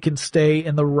that they can stay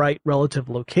in the right relative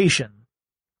location.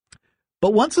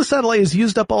 But once the satellite has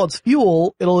used up all its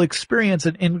fuel, it'll experience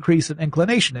an increase in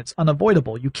inclination. It's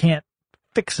unavoidable. You can't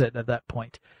fix it at that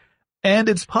point. And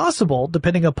it's possible,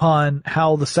 depending upon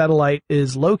how the satellite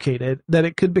is located, that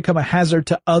it could become a hazard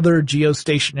to other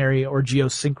geostationary or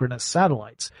geosynchronous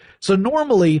satellites. So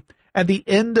normally, at the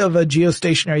end of a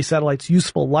geostationary satellite's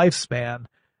useful lifespan,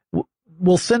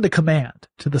 we'll send a command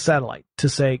to the satellite to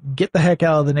say, get the heck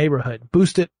out of the neighborhood,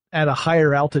 boost it at a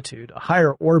higher altitude, a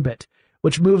higher orbit,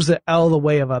 which moves it out of the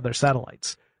way of other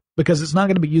satellites, because it's not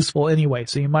going to be useful anyway.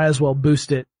 So you might as well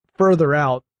boost it further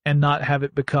out and not have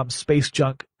it become space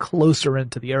junk closer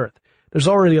into the Earth. There's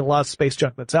already a lot of space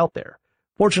junk that's out there.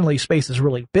 Fortunately, space is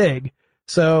really big.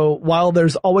 So while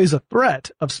there's always a threat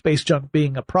of space junk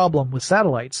being a problem with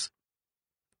satellites,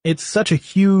 it's such a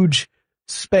huge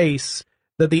space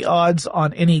that the odds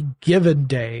on any given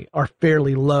day are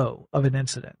fairly low of an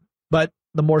incident. But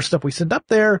the more stuff we send up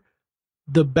there,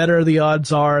 the better the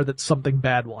odds are that something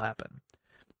bad will happen.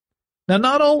 Now,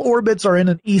 not all orbits are in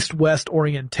an east-west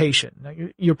orientation. Now,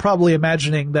 you're probably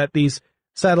imagining that these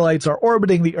satellites are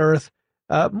orbiting the Earth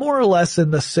more or less in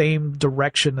the same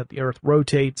direction that the Earth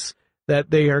rotates,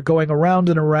 that they are going around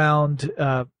and around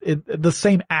in the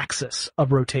same axis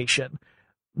of rotation.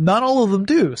 Not all of them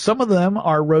do. Some of them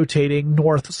are rotating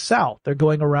north-south. They're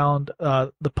going around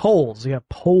the poles. You have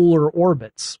polar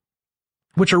orbits,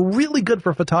 which are really good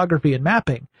for photography and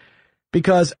mapping,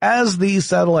 because as these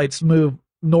satellites move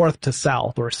north to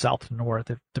south or south to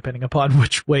north, depending upon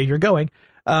which way you're going,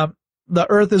 the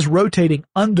Earth is rotating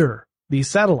under these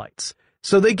satellites.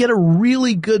 So they get a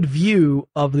really good view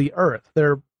of the Earth.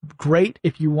 They're great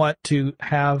if you want to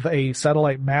have a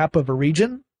satellite map of a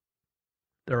region.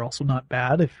 They're also not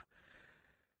bad if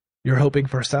you're hoping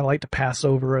for a satellite to pass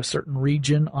over a certain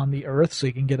region on the Earth so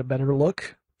you can get a better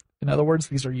look. In other words,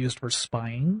 these are used for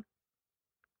spying.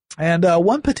 And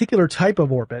one particular type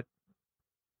of orbit,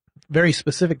 very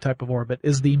specific type of orbit,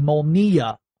 is the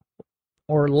Molniya,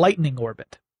 or lightning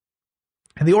orbit.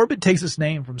 And the orbit takes its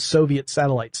name from Soviet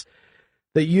satellites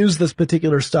that use this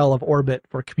particular style of orbit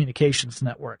for communications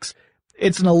networks.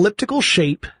 It's an elliptical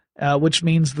shape, which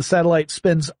means the satellite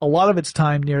spends a lot of its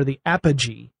time near the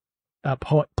apogee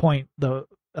point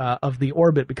of the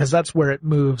orbit, because that's where it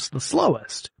moves the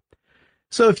slowest.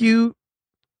 So if you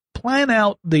plan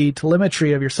out the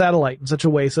telemetry of your satellite in such a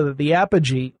way so that the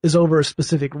apogee is over a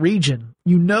specific region,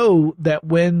 you know that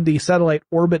when the satellite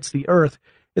orbits the Earth,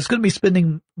 it's going to be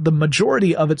spending the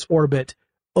majority of its orbit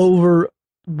over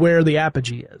where the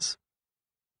apogee is.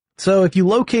 So if you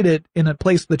locate it in a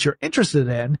place that you're interested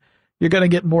in, you're going to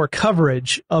get more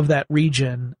coverage of that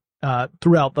region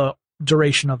throughout the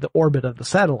duration of the orbit of the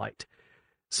satellite.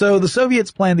 So the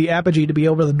Soviets planned the apogee to be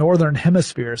over the northern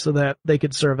hemisphere so that they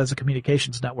could serve as a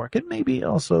communications network, and maybe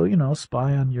also,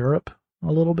 spy on Europe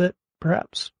a little bit,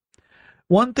 perhaps.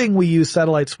 One thing we use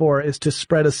satellites for is to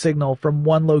spread a signal from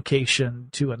one location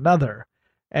to another.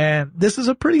 And this is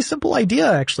a pretty simple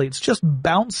idea, actually. It's just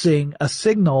bouncing a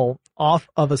signal off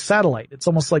of a satellite. It's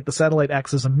almost like the satellite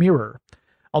acts as a mirror,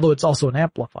 although it's also an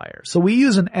amplifier. So we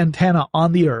use an antenna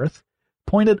on the Earth,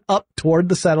 pointed up toward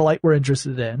the satellite we're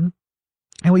interested in,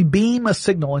 and we beam a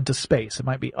signal into space. It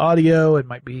might be audio, it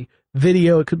might be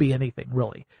video, it could be anything,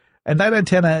 really. and that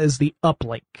antenna is the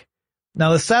uplink.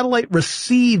 Now the satellite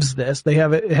receives this.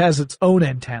 It has its own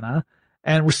antenna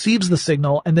and receives the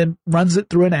signal and then runs it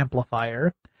through an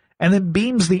amplifier and then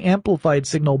beams the amplified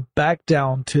signal back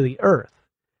down to the Earth.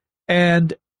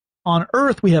 And on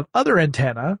Earth, we have other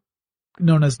antenna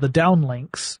known as the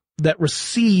downlinks that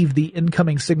receive the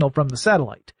incoming signal from the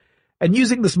satellite. And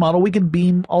using this model, we can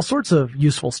beam all sorts of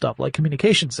useful stuff like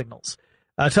communication signals.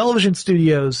 Television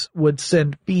studios would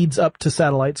send feeds up to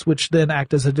satellites, which then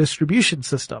act as a distribution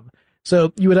system.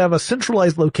 So you would have a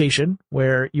centralized location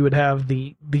where you would have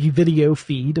the video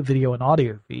feed, a video and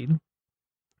audio feed.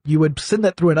 You would send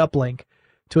that through an uplink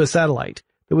to a satellite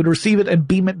that would receive it and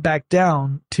beam it back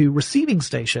down to receiving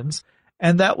stations.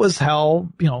 And that was how,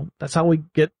 that's how we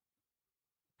get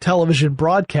television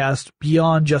broadcast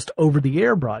beyond just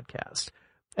over-the-air broadcast.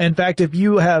 In fact, if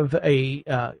you have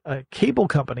a cable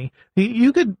company,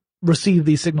 you could receive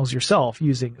these signals yourself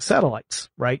using satellites,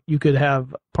 right? You could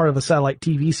have part of a satellite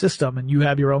TV system and you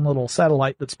have your own little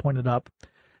satellite that's pointed up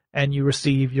and you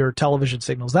receive your television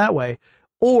signals that way.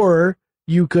 Or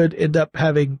you could end up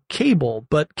having cable,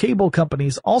 but cable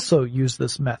companies also use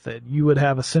this method. You would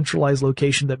have a centralized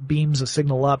location that beams a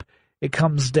signal up. It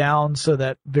comes down so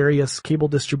that various cable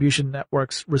distribution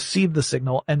networks receive the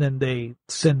signal, and then they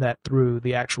send that through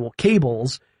the actual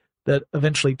cables that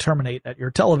eventually terminate at your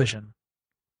television.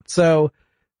 So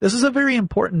this is a very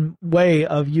important way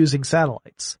of using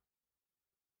satellites.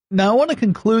 Now I want to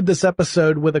conclude this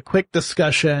episode with a quick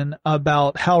discussion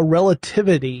about how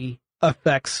relativity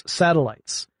affects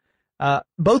satellites,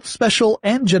 both special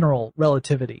and general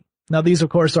relativity. Now these, of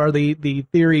course, are the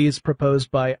theories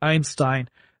proposed by Einstein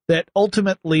that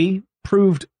ultimately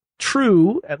proved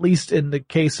true, at least in the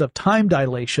case of time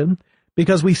dilation,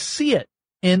 because we see it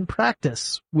in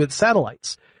practice with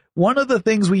satellites. One of the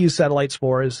things we use satellites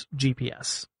for is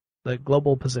GPS, the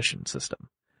Global Position System.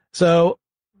 So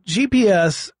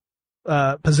GPS,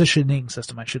 positioning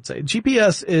system, I should say.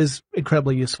 GPS is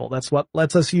incredibly useful. That's what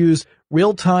lets us use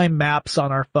real-time maps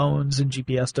on our phones and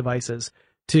GPS devices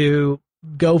to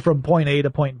go from point A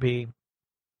to point B.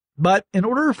 But in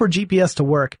order for GPS to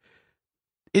work,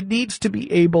 it needs to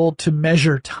be able to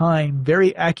measure time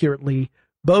very accurately,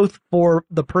 both for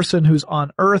the person who's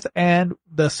on Earth and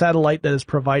the satellite that is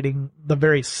providing, the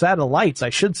very satellites, I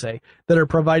should say, that are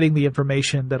providing the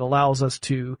information that allows us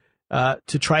to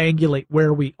triangulate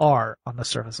where we are on the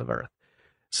surface of Earth.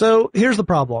 So here's the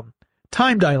problem.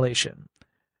 Time dilation.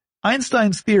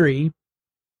 Einstein's theory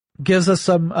gives us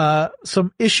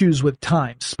some issues with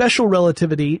time. Special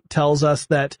relativity tells us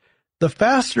that the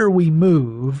faster we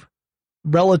move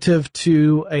relative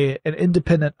to an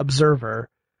independent observer,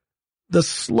 the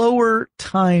slower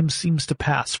time seems to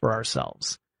pass for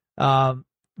ourselves.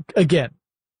 Again,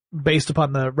 based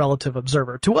upon the relative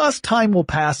observer. To us, time will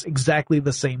pass exactly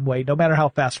the same way, no matter how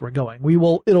fast we're going.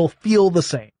 It'll feel the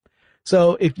same.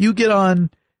 So if you get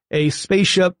on a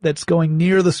spaceship that's going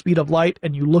near the speed of light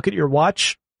and you look at your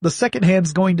watch, the second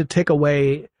hand's going to tick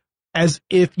away as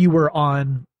if you were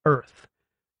on Earth.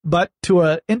 But to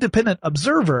an independent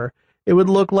observer, it would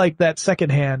look like that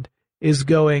second hand is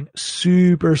going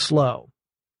super slow.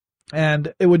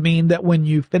 And it would mean that when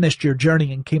you finished your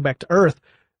journey and came back to Earth,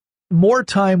 more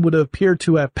time would appear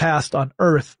to have passed on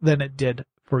Earth than it did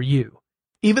for you.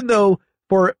 Even though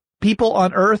for people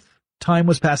on Earth, time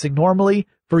was passing normally,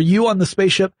 for you on the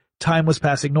spaceship, time was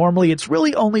passing normally. It's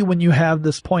really only when you have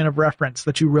this point of reference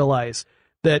that you realize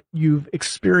that you've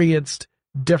experienced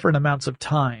different amounts of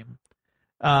time.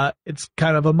 It's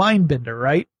kind of a mind bender,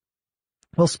 right?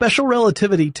 Well, special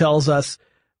relativity tells us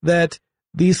that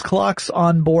these clocks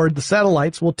on board the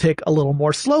satellites will tick a little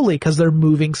more slowly because they're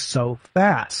moving so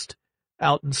fast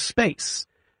out in space.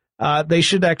 They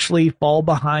should actually fall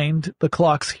behind the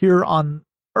clocks here on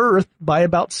Earth by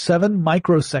about 7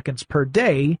 microseconds per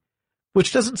day,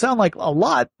 which doesn't sound like a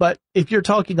lot, but if you're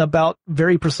talking about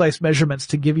very precise measurements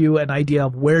to give you an idea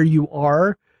of where you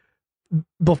are,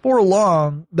 before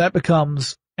long, that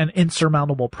becomes an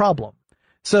insurmountable problem.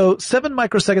 So 7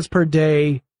 microseconds per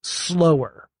day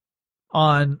slower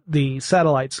on the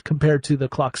satellites compared to the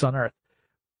clocks on Earth.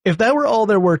 If that were all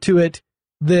there were to it,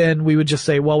 then we would just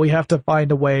say, well, we have to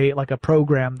find a way, like a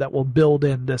program that will build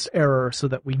in this error so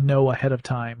that we know ahead of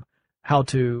time how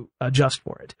to adjust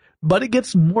for it. But it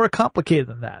gets more complicated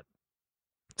than that.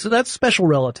 So that's special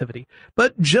relativity.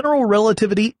 But general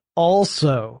relativity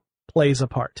also plays a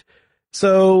part.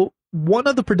 So one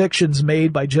of the predictions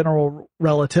made by general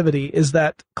relativity is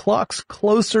that clocks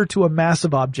closer to a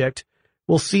massive object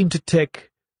will seem to tick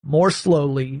more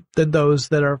slowly than those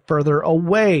that are further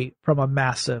away from a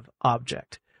massive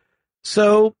object.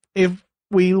 So if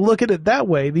we look at it that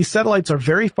way, these satellites are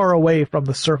very far away from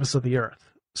the surface of the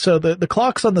Earth. So the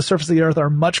clocks on the surface of the Earth are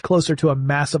much closer to a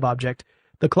massive object.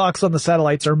 The clocks on the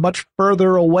satellites are much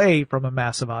further away from a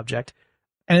massive object,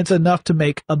 and it's enough to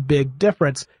make a big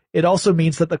difference. It also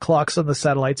means that the clocks on the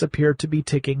satellites appear to be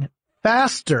ticking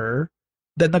faster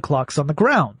than the clocks on the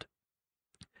ground.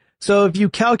 So if you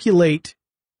calculate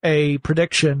a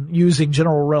prediction using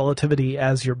general relativity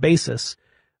as your basis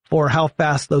for how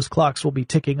fast those clocks will be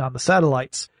ticking on the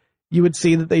satellites, you would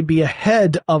see that they'd be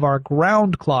ahead of our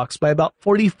ground clocks by about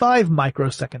 45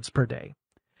 microseconds per day.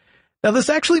 Now, this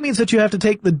actually means that you have to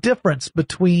take the difference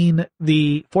between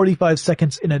the 45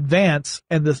 seconds in advance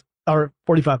and the, or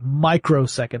 45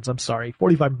 microseconds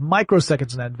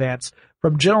in advance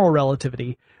from general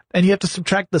relativity, and you have to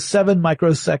subtract the 7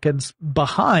 microseconds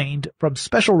behind from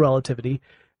special relativity,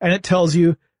 and it tells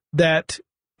you that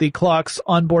the clocks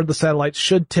on board the satellites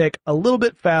should tick a little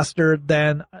bit faster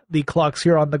than the clocks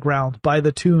here on the ground by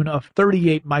the tune of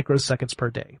 38 microseconds per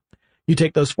day. You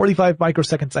take those 45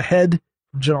 microseconds ahead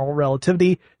from general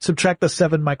relativity, subtract the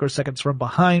 7 microseconds from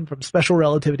behind from special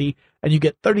relativity, and you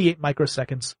get 38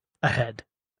 microseconds ahead,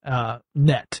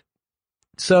 net.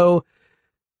 So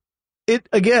it,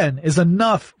 again, is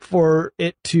enough for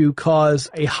it to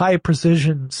cause a high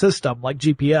precision system like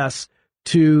GPS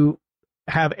to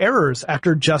have errors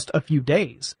after just a few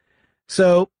days.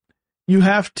 So you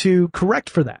have to correct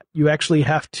for that. You actually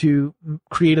have to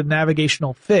create a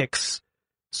navigational fix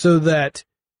so that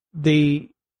the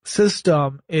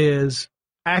system is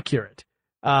accurate.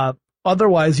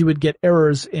 Otherwise, you would get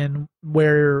errors in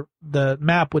where the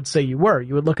map would say you were.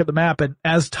 You would look at the map, and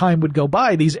as time would go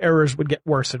by, these errors would get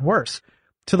worse and worse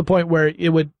to the point where it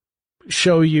would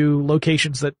show you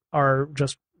locations that are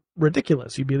just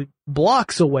ridiculous. You'd be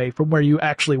blocks away from where you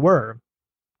actually were.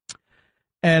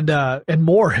 And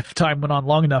more if time went on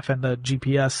long enough and the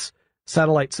GPS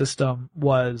satellite system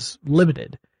was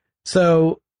limited.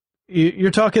 So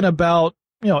you're talking about,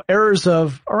 errors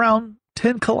of around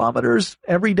 10 kilometers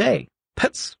every day.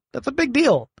 That's a big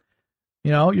deal.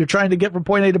 You're trying to get from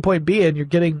point A to point B and you're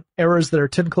getting errors that are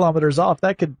 10 kilometers off.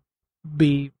 That could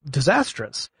be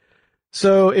disastrous.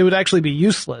 So it would actually be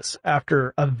useless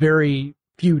after a very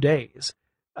few days.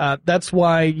 That's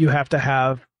why you have to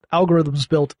have algorithms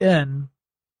built in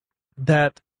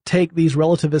that take these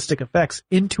relativistic effects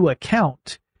into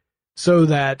account so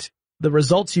that the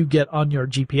results you get on your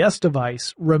GPS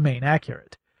device remain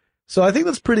accurate. So I think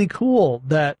that's pretty cool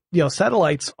that,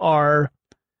 satellites are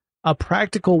a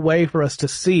practical way for us to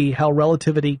see how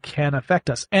relativity can affect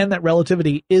us, and that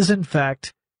relativity is in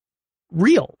fact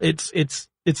real.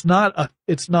 It's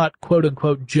not quote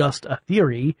unquote just a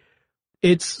theory.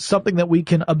 It's something that we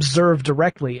can observe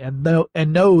directly and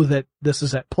know that this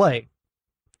is at play.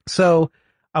 So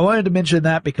I wanted to mention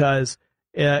that because,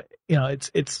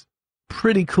 it's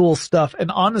pretty cool stuff.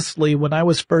 And honestly, when I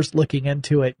was first looking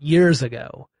into it years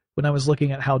ago, when I was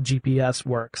looking at how GPS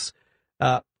works,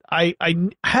 I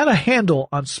had a handle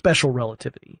on special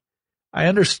relativity. I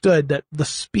understood that the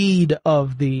speed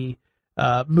of the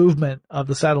movement of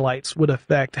the satellites would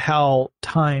affect how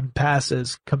time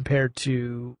passes compared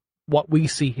to what we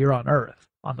see here on Earth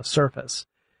on the surface.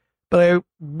 But I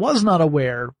was not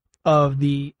aware of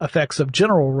the effects of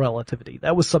general relativity.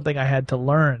 That was something I had to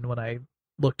learn when I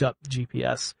looked up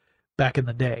GPS back in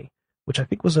the day, which I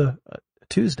think was a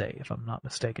Tuesday, if I'm not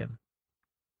mistaken.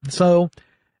 So,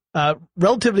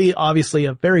 relativity, obviously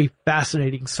a very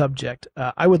fascinating subject.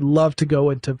 I would love to go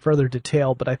into further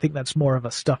detail, but I think that's more of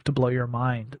a stuff to blow your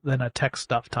mind than a tech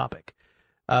stuff topic.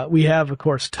 We have, of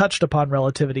course, touched upon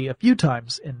relativity a few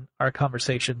times in our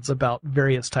conversations about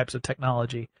various types of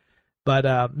technology,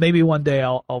 but maybe one day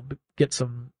I'll get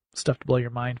some stuff to blow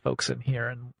your mind folks in here,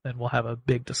 and we'll have a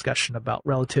big discussion about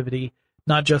relativity,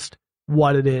 not just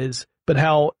what it is, but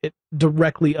how it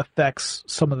directly affects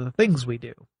some of the things we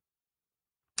do.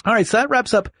 All right, so that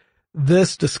wraps up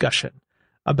this discussion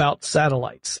about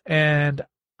satellites, and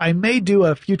I may do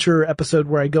a future episode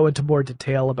where I go into more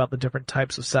detail about the different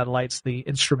types of satellites, the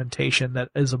instrumentation that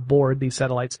is aboard these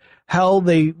satellites, how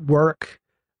they work,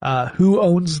 who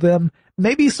owns them,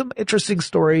 maybe some interesting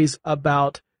stories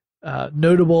about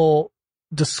notable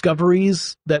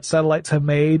discoveries that satellites have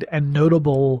made and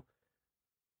notable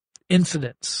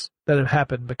incidents that have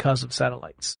happened because of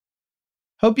satellites.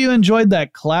 Hope you enjoyed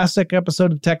that classic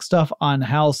episode of Tech Stuff on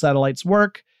how satellites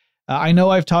work. I know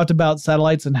I've talked about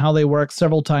satellites and how they work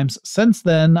several times since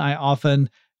then. I often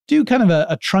do kind of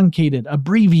a truncated,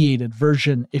 abbreviated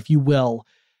version, if you will,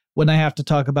 when I have to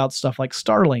talk about stuff like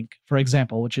Starlink, for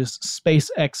example, which is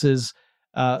SpaceX's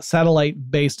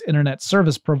satellite-based internet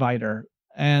service provider.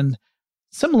 And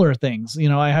similar things.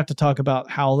 I have to talk about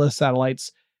how the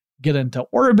satellites get into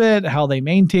orbit, how they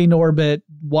maintain orbit,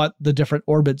 what the different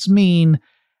orbits mean,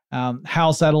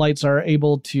 how satellites are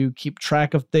able to keep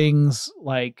track of things,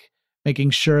 like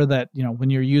making sure that, when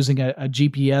you're using a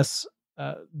GPS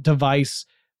device,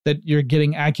 that you're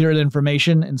getting accurate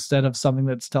information instead of something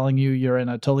that's telling you you're in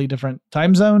a totally different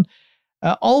time zone.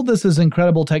 All this is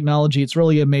incredible technology. It's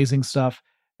really amazing stuff,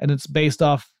 and it's based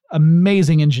off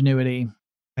amazing ingenuity.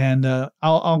 And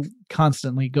I'll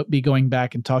constantly be going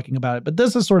back and talking about it. But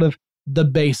this is sort of the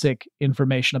basic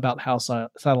information about how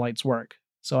satellites work.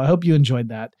 So I hope you enjoyed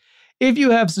that. If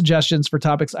you have suggestions for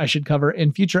topics I should cover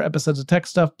in future episodes of Tech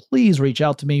Stuff, please reach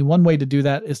out to me. One way to do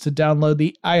that is to download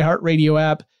the iHeartRadio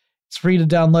app. It's free to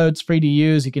download. It's free to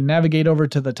use. You can navigate over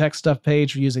to the Tech Stuff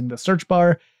page using the search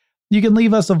bar. You can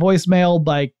leave us a voicemail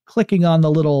by clicking on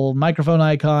the little microphone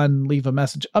icon, leave a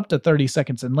message up to 30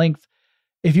 seconds in length.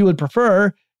 If you would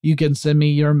prefer, you can send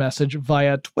me your message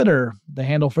via Twitter. The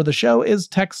handle for the show is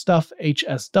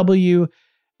TechStuffHSW.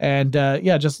 And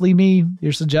just leave me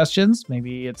your suggestions.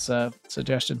 Maybe it's a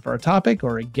suggestion for a topic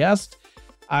or a guest.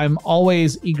 I'm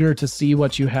always eager to see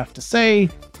what you have to say,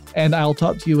 and I'll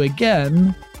talk to you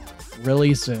again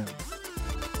really soon.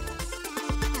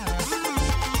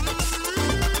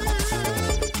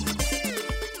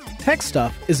 Tech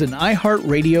Stuff is an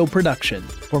iHeartRadio production.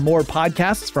 For more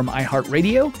podcasts from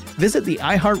iHeartRadio, visit the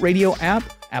iHeartRadio app,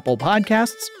 Apple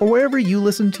Podcasts, or wherever you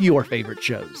listen to your favorite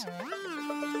shows.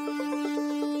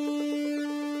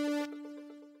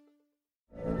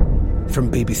 From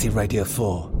BBC Radio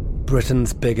 4,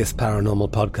 Britain's biggest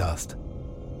paranormal podcast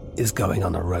is going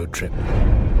on a road trip.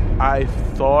 I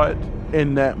thought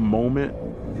in that moment,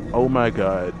 oh my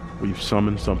God, we've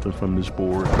summoned something from this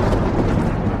board.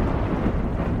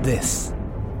 This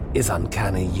is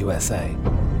Uncanny USA.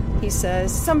 He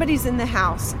says, somebody's in the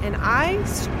house, and I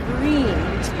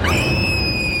screamed.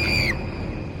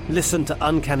 Listen to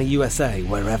Uncanny USA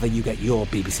wherever you get your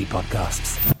BBC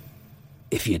podcasts,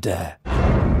 if you dare.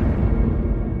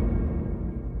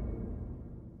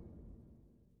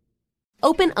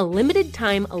 Open a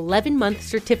limited-time 11-month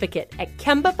certificate at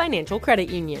Kemba Financial Credit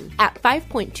Union. At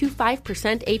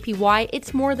 5.25% APY,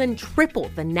 it's more than triple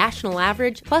the national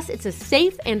average, plus it's a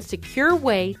safe and secure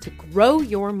way to grow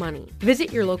your money.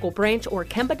 Visit your local branch or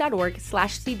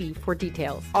kemba.org/cb for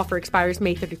details. Offer expires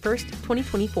May 31st,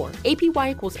 2024.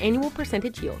 APY equals annual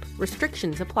percentage yield.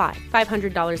 Restrictions apply.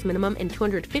 $500 minimum and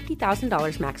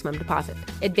 $250,000 maximum deposit.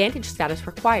 Advantage status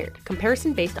required.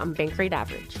 Comparison based on bank rate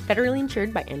average. Federally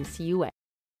insured by NCUA.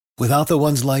 Without the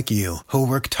ones like you, who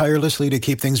work tirelessly to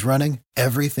keep things running,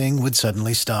 everything would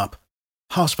suddenly stop.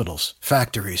 Hospitals,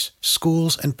 factories,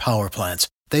 schools, and power plants,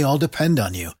 they all depend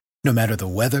on you. No matter the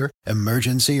weather,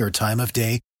 emergency, or time of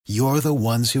day, you're the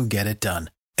ones who get it done.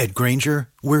 At Grainger,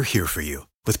 we're here for you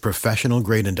with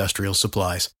professional-grade industrial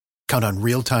supplies. Count on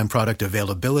real-time product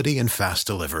availability and fast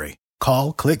delivery.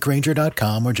 Call, click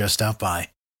Grainger.com, or just stop by.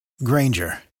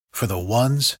 Grainger, for the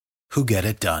ones who get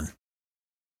it done.